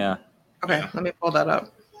show them. Yeah. Okay, Yeah. let me pull that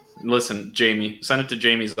up. Listen, Jamie, send it to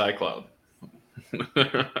Jamie's iCloud. Oh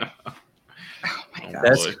my god.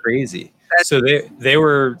 That's boy. crazy. So they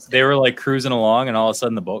were like cruising along, and all of a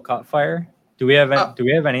sudden the boat caught fire. Do we have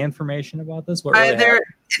any information about this? What really happened?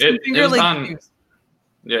 It was on.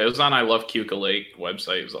 Yeah, it was on I Love Cuca Lake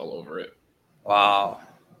website. It was all over it. Wow.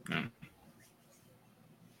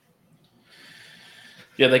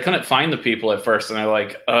 Yeah, they couldn't find the people at first, and they're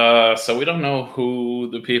like, so we don't know who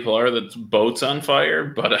the people are that's boat's on fire,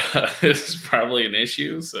 but it's probably an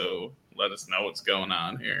issue, so let us know what's going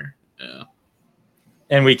on here. Yeah.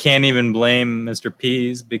 And we can't even blame Mr.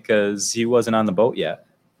 Pease because he wasn't on the boat yet.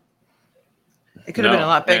 It could have been No, a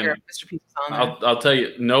lot bigger and if Mr. Pease was on there. I'll tell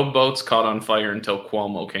you, no boats caught on fire until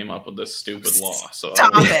Cuomo came up with this stupid law. So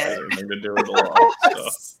Stop I don't it. think it had anything to do with the law. So.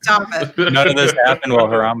 Stop it. None of this happened while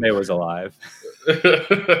Harambe was alive.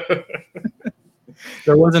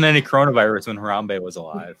 There wasn't any coronavirus when Harambe was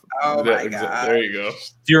alive. Oh Yeah, my god. There you go.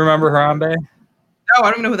 Do you remember Harambe? No, I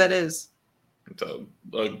don't even know who that is. It's a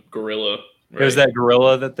gorilla. It was that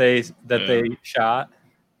gorilla that they shot.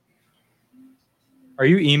 Are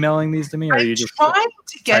you emailing these to me, or are you I'm just trying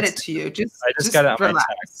to get it texting? to you. I just got it on my relax.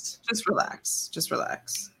 text. Just relax. Just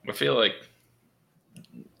relax. I feel like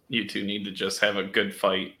you two need to just have a good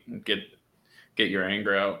fight and get your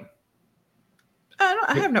anger out.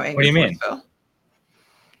 I have no anger. What do you for mean? Phil.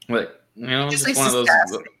 Like, you know, Just just like one of those.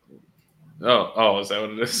 sassy. Oh, is that what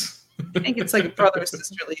it is? I think it's like a brother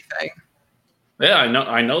sisterly thing. Yeah,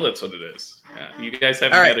 I know that's what it is. Yeah, you guys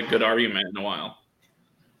haven't All right. had a good argument in a while.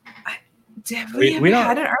 Have We we don't-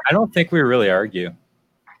 had an I don't think we really argue.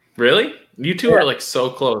 Really? You two Yeah. are like so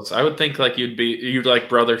close. I would think like you'd like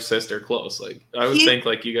brother sister close. Like I would He- think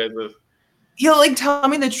like you guys would. He'll like tell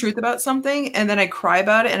me the truth about something, and then I cry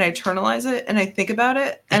about it, and I internalize it, and I think about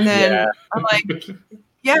it, and then Yeah. I'm like,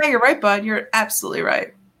 "Yeah, you're right, bud. You're absolutely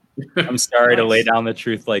right." I'm sorry to lay down the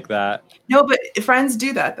truth like that. No, but friends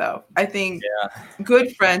do that though. I think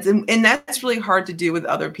good friends, and that's really hard to do with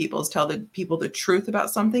other people, is tell the people the truth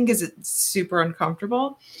about something because it's super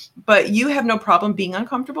uncomfortable. But you have no problem being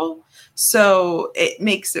uncomfortable, so it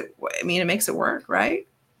makes it. I mean, it makes it work, right?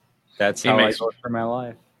 That's He how makes- I go for my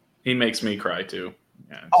life. He makes me cry too.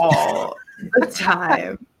 Yeah. All the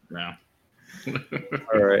time. Yeah.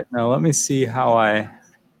 All right, now let me see how I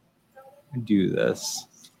do this.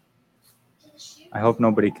 I hope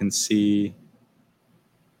nobody can see.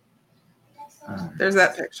 There's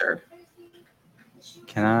that picture.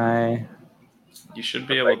 Can I You should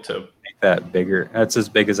be able to. make that bigger? That's as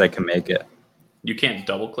big as I can make it. You can't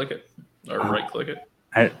double click it or right click it.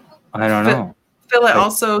 I don't know. Phil, I Like-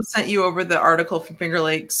 also sent you over the article from Finger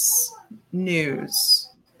Lakes News.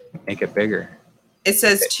 Make it bigger. It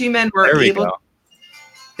says two men were There we able. go.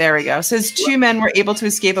 There we go. It says two men were able to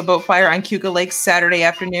escape a boat fire on Cuca Lake Saturday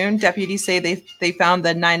afternoon. Deputies say they found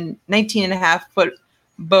the 19.5-foot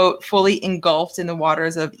boat fully engulfed in the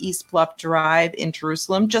waters of East Bluff Drive in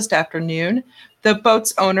Jerusalem just after noon. The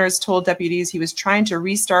boat's owners told deputies he was trying to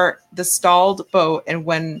restart the stalled boat, and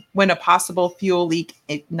when a possible fuel leak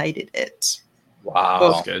ignited it. Wow,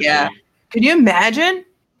 Oh, Sketchy. yeah. Can you imagine?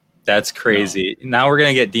 that's crazy. Now we're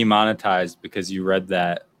gonna get demonetized because you read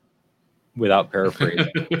that without paraphrasing.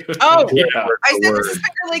 Oh, Yeah. I said this is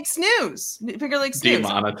Finger Lakes News. Finger Lakes News.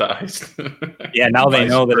 Demonetized. Yeah, now they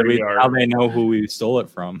know that Schoolyard. now they know who we stole it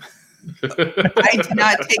from.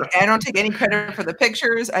 I don't take any credit for the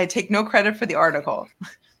pictures. I take no credit for the article.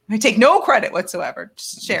 I take no credit whatsoever.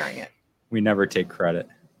 Just sharing it We never take credit.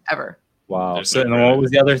 ever. Wow. There's So no and credit. what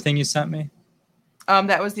was the other thing you sent me?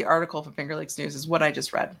 That was the article from Finger Lakes News. Is what I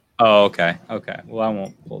just read. Oh, okay. Okay. Well, I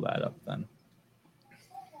won't pull that up then.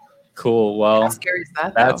 Cool. Well, How scary is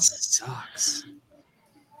that? that Though? sucks.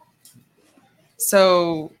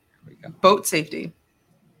 So, There we go. boat safety.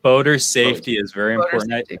 Boater safety is very Boater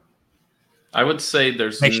important. safety. I would say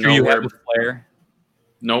there's Make sure you have a flare.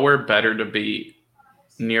 nowhere better to be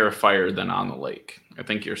near a fire than on the lake. I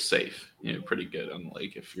think you're safe. You're pretty good on the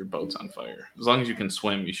lake if your boat's on fire. As long as you can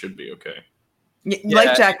swim, you should be okay.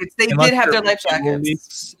 Life jackets. They Unless did have your their life fuel jackets.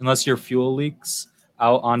 leaks- unless your fuel leaks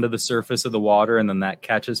out onto the surface of the water and then that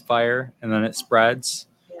catches fire and then it spreads.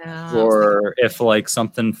 Yeah. Or if like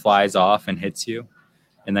something flies off and hits you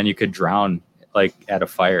and then you could drown like at a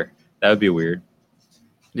fire. That would be weird.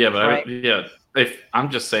 Yeah, but Right. if I'm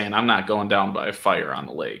just saying, I'm not going down by a fire on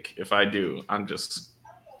the lake. If I do, I'm just.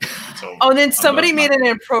 It's over. Oh, then somebody That's made not- an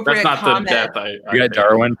inappropriate That's not comment. the death I You got take.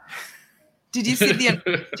 Darwin. Did you see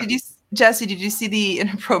the? Jesse? Did you see the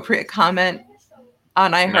inappropriate comment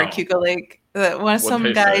on I Heart No. Cuco Lake? That when What'd some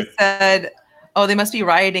they guy say? said, "Oh, they must be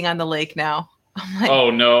rioting on the lake now." I'm like, Oh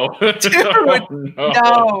no! Dude,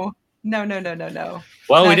 Oh, no.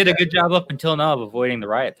 Well, we Not did a good. good job up until now of avoiding the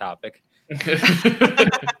riot topic.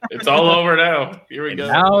 It's all over now. Here we And go.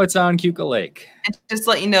 now it's on Cuca Lake. And just to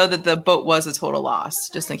let you know that the boat was a total loss,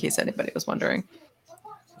 just in case anybody was wondering.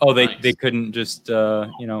 Oh, they Nice. couldn't just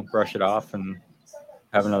brush it off and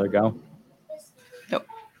have another go.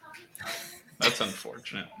 That's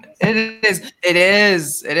unfortunate. It is. It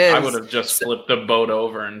is. It is. I would have just flipped the boat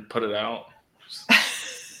over and put it out.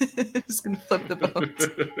 Just gonna flip the boat.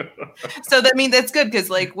 So that that's good because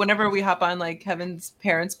like whenever we hop on like Kevin's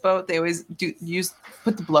parents' boat, they always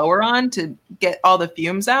put the blower on to get all the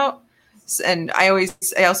fumes out. And I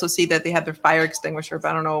also see that they have their fire extinguisher, but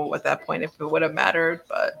I don't know at that point if it would have mattered.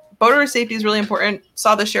 But boater safety is really important.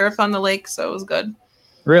 Saw the sheriff on the lake, so it was good.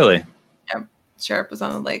 Really? Sheriff was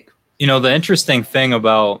on the lake. You know, the interesting thing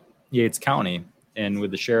about Yates County and with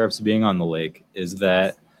the sheriffs being on the lake is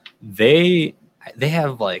that they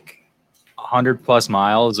have like 100+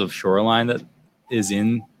 miles of shoreline that is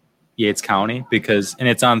in Yates County and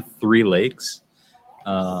it's on 3 lakes.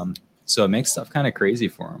 So it makes stuff kind of crazy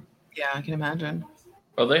for them. Yeah, I can imagine.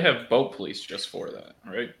 Well, they have boat police just for that,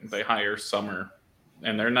 right? They hire summer,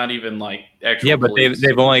 and they're not even like actual. Yeah, but police.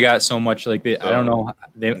 they've only got so much. Like I don't know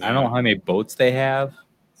how many boats they have.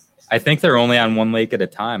 I think they're only on one lake at a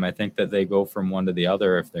time. I think that they go from one to the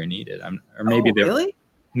other if they're needed. Really?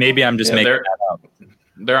 Maybe I'm just Yeah, making they're- that up.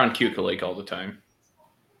 They're on Cuca Lake all the time.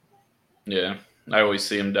 Yeah, I always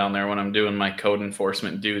see them down there when I'm doing my code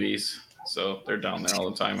enforcement duties. So they're down there all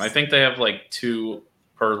the time. I think they have like 2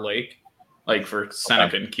 per lake, like for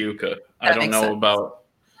Seneca and Cuca. I That don't makes know sense. about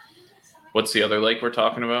what's the other lake we're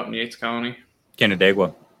talking about in Yates County.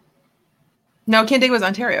 Canandaigua. No, Canandaigua was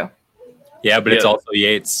Ontario. Yeah, but it's Yeah. also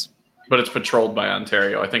Yates. But it's patrolled by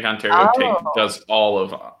Ontario. I think Ontario Oh. does all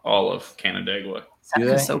of Canandaigua. Do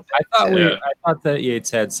Seneca's they? so Yeah. I thought that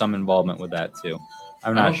Yates had some involvement with that too.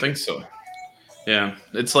 I'm I not don't sure. think so. Yeah,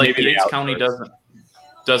 it's like Maybe they Yates County outsource.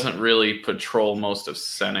 doesn't really patrol most of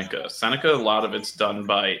Seneca. Seneca, a lot of it's done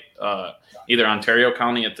by either Ontario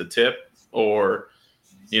County at the tip, or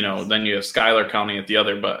then you have Schuyler County at the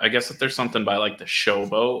other. But I guess if there's something by like the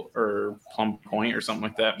Showboat or Plum Point or something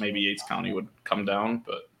like that, maybe Yates County would come down.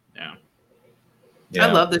 But yeah, Yeah.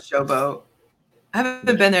 I love the showboat. I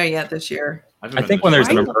haven't been there yet this year. haven't I been think to when there's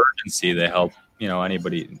an Right. emergency, they help.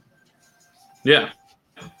 Anybody. yeah,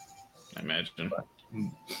 I imagine.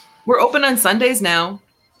 We're open on Sundays now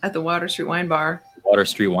at the Water Street Wine Bar Water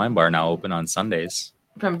Street Wine Bar now open on Sundays.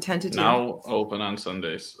 from 10 to 2. Now open on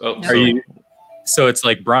Sundays. Oh, Are so you? So it's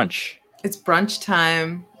like brunch. It's brunch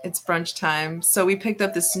time. So we picked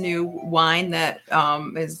up this new wine that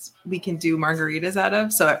we can do margaritas out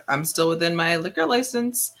of. So I'm still within my liquor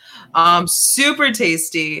license. Super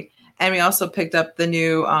tasty. And we also picked up the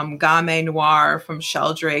new Game Noir from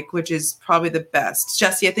Sheldrake, which is probably the best.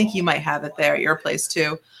 Jesse, I think you might have it there at your place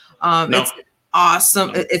too. No. It's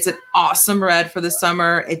awesome. No. It's an awesome red for the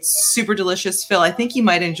summer. It's super delicious, Phil. I think you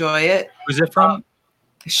might enjoy it. Who's it from?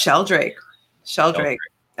 Sheldrake.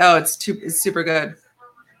 Oh, it's super good.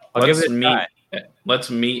 I'll give let's it a meet. try. Let's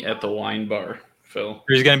meet at the wine bar, Phil.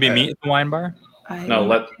 There's gonna be meat at the wine bar. No,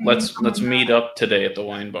 let's meet up today at the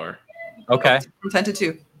wine bar. Okay. From 10 to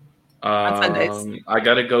 2. Sundays. I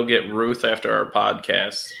got to go get Ruth after our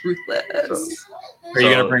podcast. Ruthless. Are you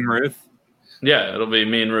gonna bring Ruth? Yeah, it'll be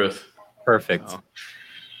me and Ruth. Perfect. So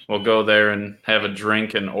we'll go there and have a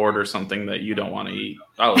drink and order something that you don't want to eat.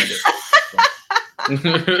 I'll eat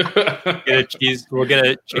it. Get a cheese. We'll get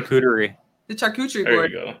a charcuterie. The charcuterie There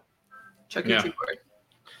board. you go. Charcuterie Yeah. board.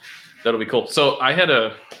 That'll be cool. So I had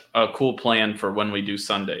a cool plan for when we do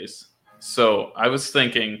Sundays. So I was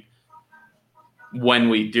thinking when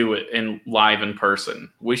we do it live in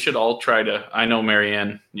person, we should all try to, I know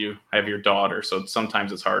Marianne, you have your daughter, so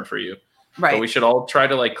sometimes it's hard for you. Right. But we should all try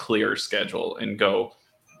to like clear schedule and go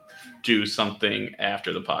do something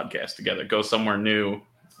after the podcast together. Go somewhere new,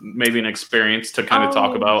 maybe an experience to kind of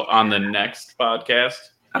talk about on the next podcast.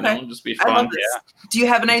 You know, just be I fun. love this. Do you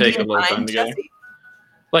have an Take idea a in little time mind, together. Jesse?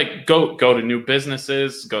 Like go to new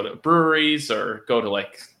businesses, go to breweries, or go to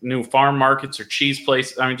like new farm markets or cheese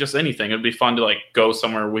places. I mean, just anything. It'd be fun to like go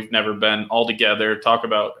somewhere we've never been all together, talk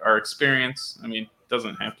about our experience. I mean, it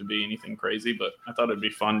doesn't have to be anything crazy, but I thought it'd be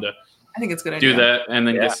fun to I think it's a good idea. do that and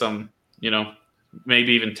then get some,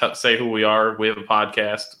 maybe even say who we are. We have a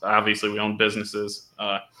podcast. Obviously, we own businesses,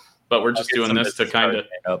 but we're just doing this to kind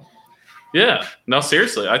of. Yeah. No,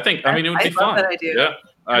 seriously. I mean, it would be fun. That idea. Yeah.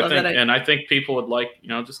 I think, that idea. and I think people would like,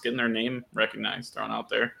 just getting their name recognized, thrown out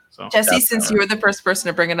there. So, Jesse, since you were the first person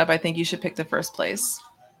to bring it up, I think you should pick the first place.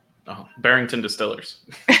 Barrington Distillers.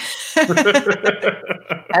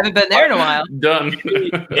 Haven't been there in a while. Done.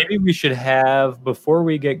 Maybe we should have, before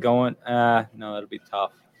we get going, no, that'll be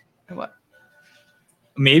tough. What?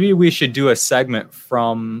 Maybe we should do a segment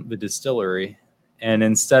from the distillery. And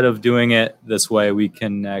instead of doing it this way, we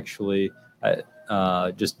can actually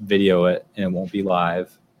just video it and it won't be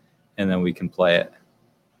live. And then we can play it.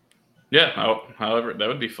 Yeah. However, that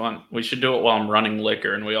would be fun. We should do it while I'm running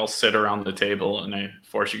liquor and we all sit around the table and I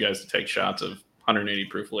force you guys to take shots of 180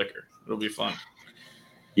 proof liquor. It'll be fun.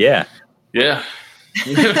 Yeah. Yeah.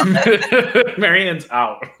 Marianne's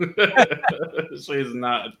out. She does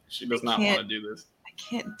not want to do this. I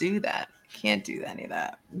can't do that. Can't do any of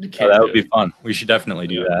that. That would be fun. We should definitely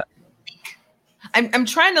do that. I'm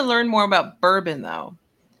trying to learn more about bourbon though.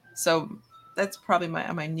 So that's probably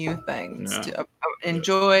my new thing. Yeah. To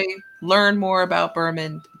enjoy, learn more about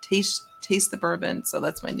bourbon, taste the bourbon. So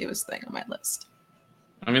that's my newest thing on my list.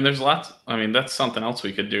 I mean, there's lots. I mean, that's something else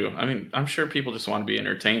we could do. I mean, I'm sure people just want to be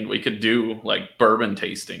entertained. We could do like bourbon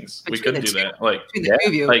tastings. We could do that. Like, Between the two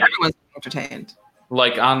of you, like- everyone's entertained.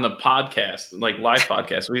 like on the podcast, like live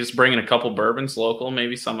podcast, we just bring in a couple bourbons local,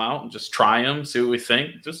 maybe some out, and just try them, see what we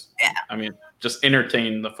think. Just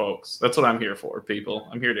entertain the folks. That's what I'm here for, people.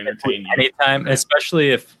 I'm here to entertain you. Anytime,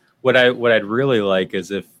 especially if what I'd really like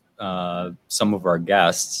is if some of our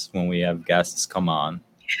guests, when we have guests come on,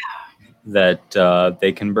 that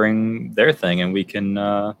they can bring their thing and we can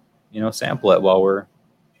sample it while we're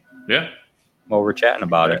chatting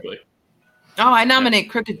about it. Oh, I nominate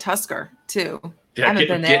Crooked Tusker too. Yeah, haven't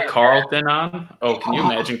been get there. Carlton on. Oh, can you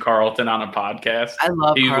imagine Carlton on a podcast? I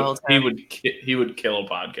love He Carlton. would kill a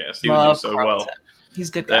podcast. He Love would do so Carlton. well. He's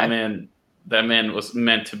a good guy. That man was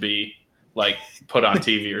meant to be like put on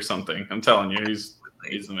TV or something. I'm telling you, he's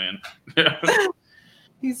the man.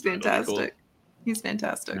 He's fantastic. Cool. He's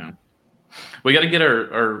fantastic. Yeah. We got to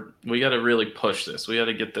get we got to really push this. We got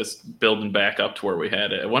to get this building back up to where we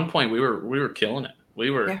had it. At one point, we were killing it. We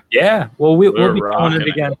were. Yeah. Well, we'll be rocking doing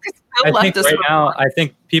it again. Phil I think left us right for- now, I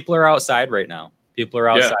think people are outside right now. People are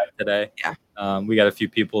outside today. Yeah. We got a few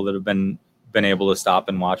people that have been able to stop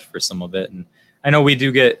and watch for some of it, and I know we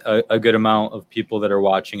do get a good amount of people that are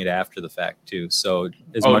watching it after the fact too. So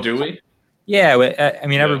Do we? Yeah. I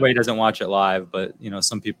mean, everybody doesn't watch it live, but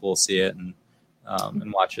some people will see it and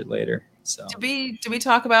watch it later. So Did we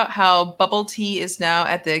talk about how bubble tea is now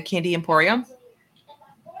at the Candy Emporium?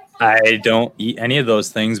 I don't eat any of those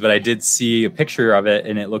things, but I did see a picture of it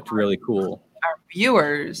and it looked really cool. Our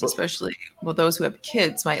viewers, especially those who have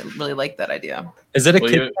kids, might really like that idea. Is it a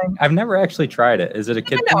Well, kid thing? I've never actually tried it. Is it a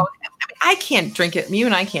kid thing? No, I can't drink it. You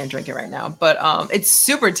and I can't drink it right now, but it's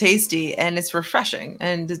super tasty and it's refreshing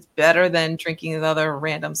and it's better than drinking the other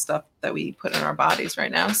random stuff that we put in our bodies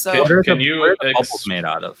right now. So What are Can the, you what are the bubbles made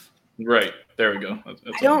out of? Right. There we go. That's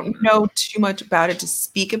I don't know too much about it to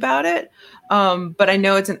speak about it, but I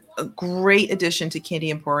know it's a great addition to Candy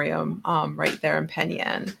Emporium right there in Penn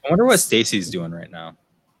Yan. I wonder what Stacy's doing right now.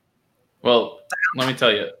 Well, let me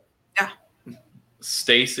tell you. Yeah.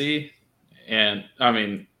 Stacy, and I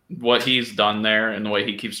mean what he's done there and the way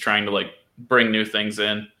he keeps trying to like bring new things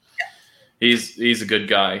in. He's a good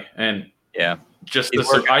guy, and just He's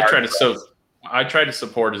working I hard try to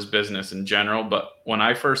support his business in general, but when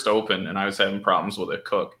I first opened and I was having problems with a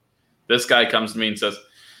cook, this guy comes to me and says,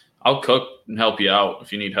 I'll cook and help you out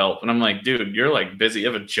if you need help. And I'm like, dude, you're like busy.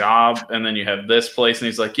 You have a job and then you have this place. And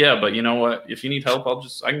he's like, yeah, but you know what? If you need help,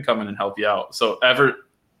 I can come in and help you out. So ever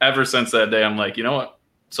since that day, I'm like, you know what?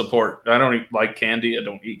 Support. I don't like candy. I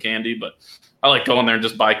don't eat candy, but I like going there and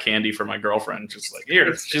just buy candy for my girlfriend. Just like,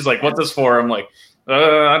 here. She's like, what's this for? I'm like,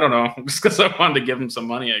 I don't know. Just because I wanted to give him some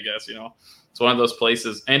money, I guess, you know. It's one of those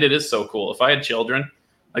places. And it is so cool. If I had children,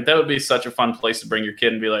 like that would be such a fun place to bring your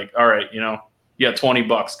kid and be like, all right, you know, you got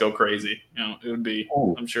 $20, go crazy. You know, it would be,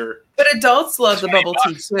 I'm sure. But adults love the bubble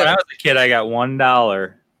tea too. When I was a kid, I got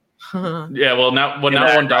 $1. Yeah, well now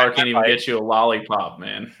 $1 can't even get you a lollipop,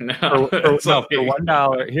 man. For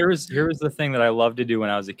 $1. Here's the thing that I loved to do when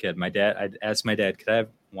I was a kid. I'd ask my dad, could I have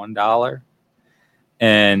 $1?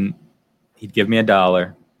 And he'd give me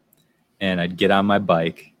 $1, and I'd get on my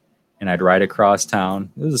bike and I'd ride across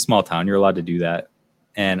town. It was a small town, you're allowed to do that.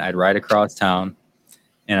 And I'd ride across town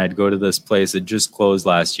and I'd go to this place that just closed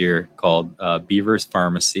last year called Beaver's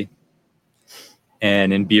Pharmacy.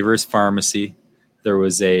 And in Beaver's Pharmacy, there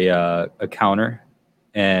was a counter,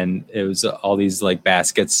 and it was all these like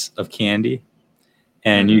baskets of candy.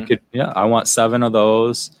 And you could, I want 7 of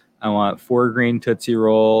those. I want 4 green Tootsie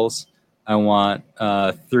Rolls. I want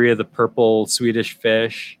 3 of the purple Swedish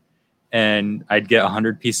fish. And I'd get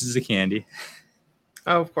 100 pieces of candy.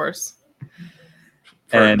 Oh, of course.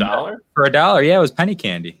 For $1? For $1, yeah, it was penny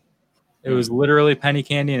candy. It was literally penny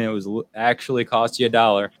candy, and it was actually cost you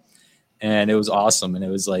 $1. And it was awesome. And it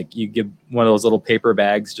was like you get one of those little paper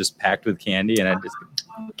bags just packed with candy, and I just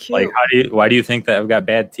like, why do you think that I've got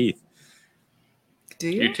bad teeth? Do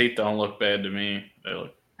you? Your teeth don't look bad to me. They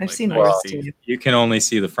look. I've seen nice teeth. You can only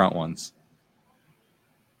see the front ones.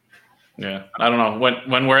 Yeah, I don't know.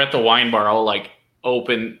 When we're at the wine bar, I'll like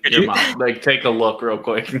open your mouth, like take a look real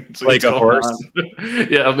quick. So like a horse.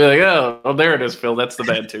 Yeah, I'll be like, oh, there it is, Phil. That's the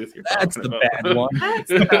bad tooth. That's the bad one.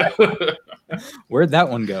 Where'd that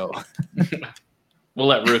one go? We'll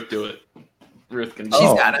let Ruth do it. Ruth can. She's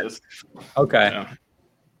got it. Okay. Yeah.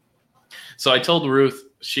 So I told Ruth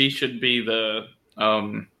she should be the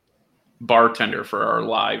bartender for our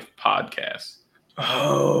live podcast.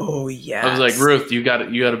 Oh yeah. I was like, Ruth, you got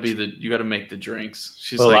to make the drinks.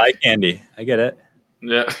 She's like, eye candy. I get it.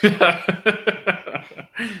 Yeah.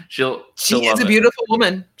 She is a beautiful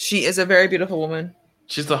woman. She is a very beautiful woman.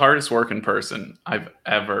 She's the hardest working person I've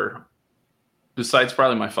ever, besides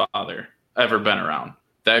probably my father, ever been around.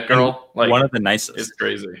 That girl, like one of the nicest. It's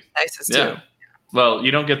crazy. Nicest too. Well,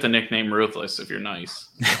 you don't get the nickname Ruthless if you're nice.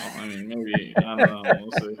 So, I mean, maybe I don't know.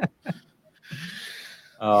 We'll see.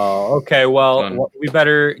 Oh, okay. Well, we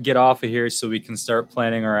better get off of here so we can start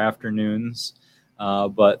planning our afternoons.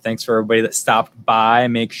 But thanks for everybody that stopped by.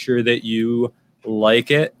 Make sure that you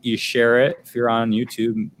like it, you share it. If you're on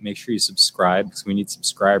YouTube, make sure you subscribe because we need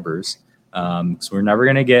subscribers. Because we're never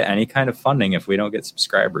going to get any kind of funding if we don't get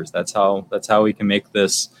subscribers. That's how we can make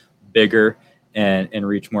this bigger and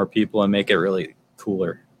reach more people and make it really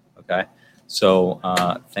cooler. Okay. So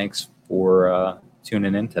thanks for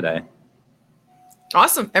tuning in today.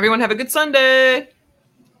 Awesome. Everyone have a good Sunday.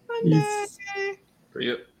 Peace. For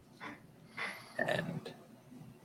you. And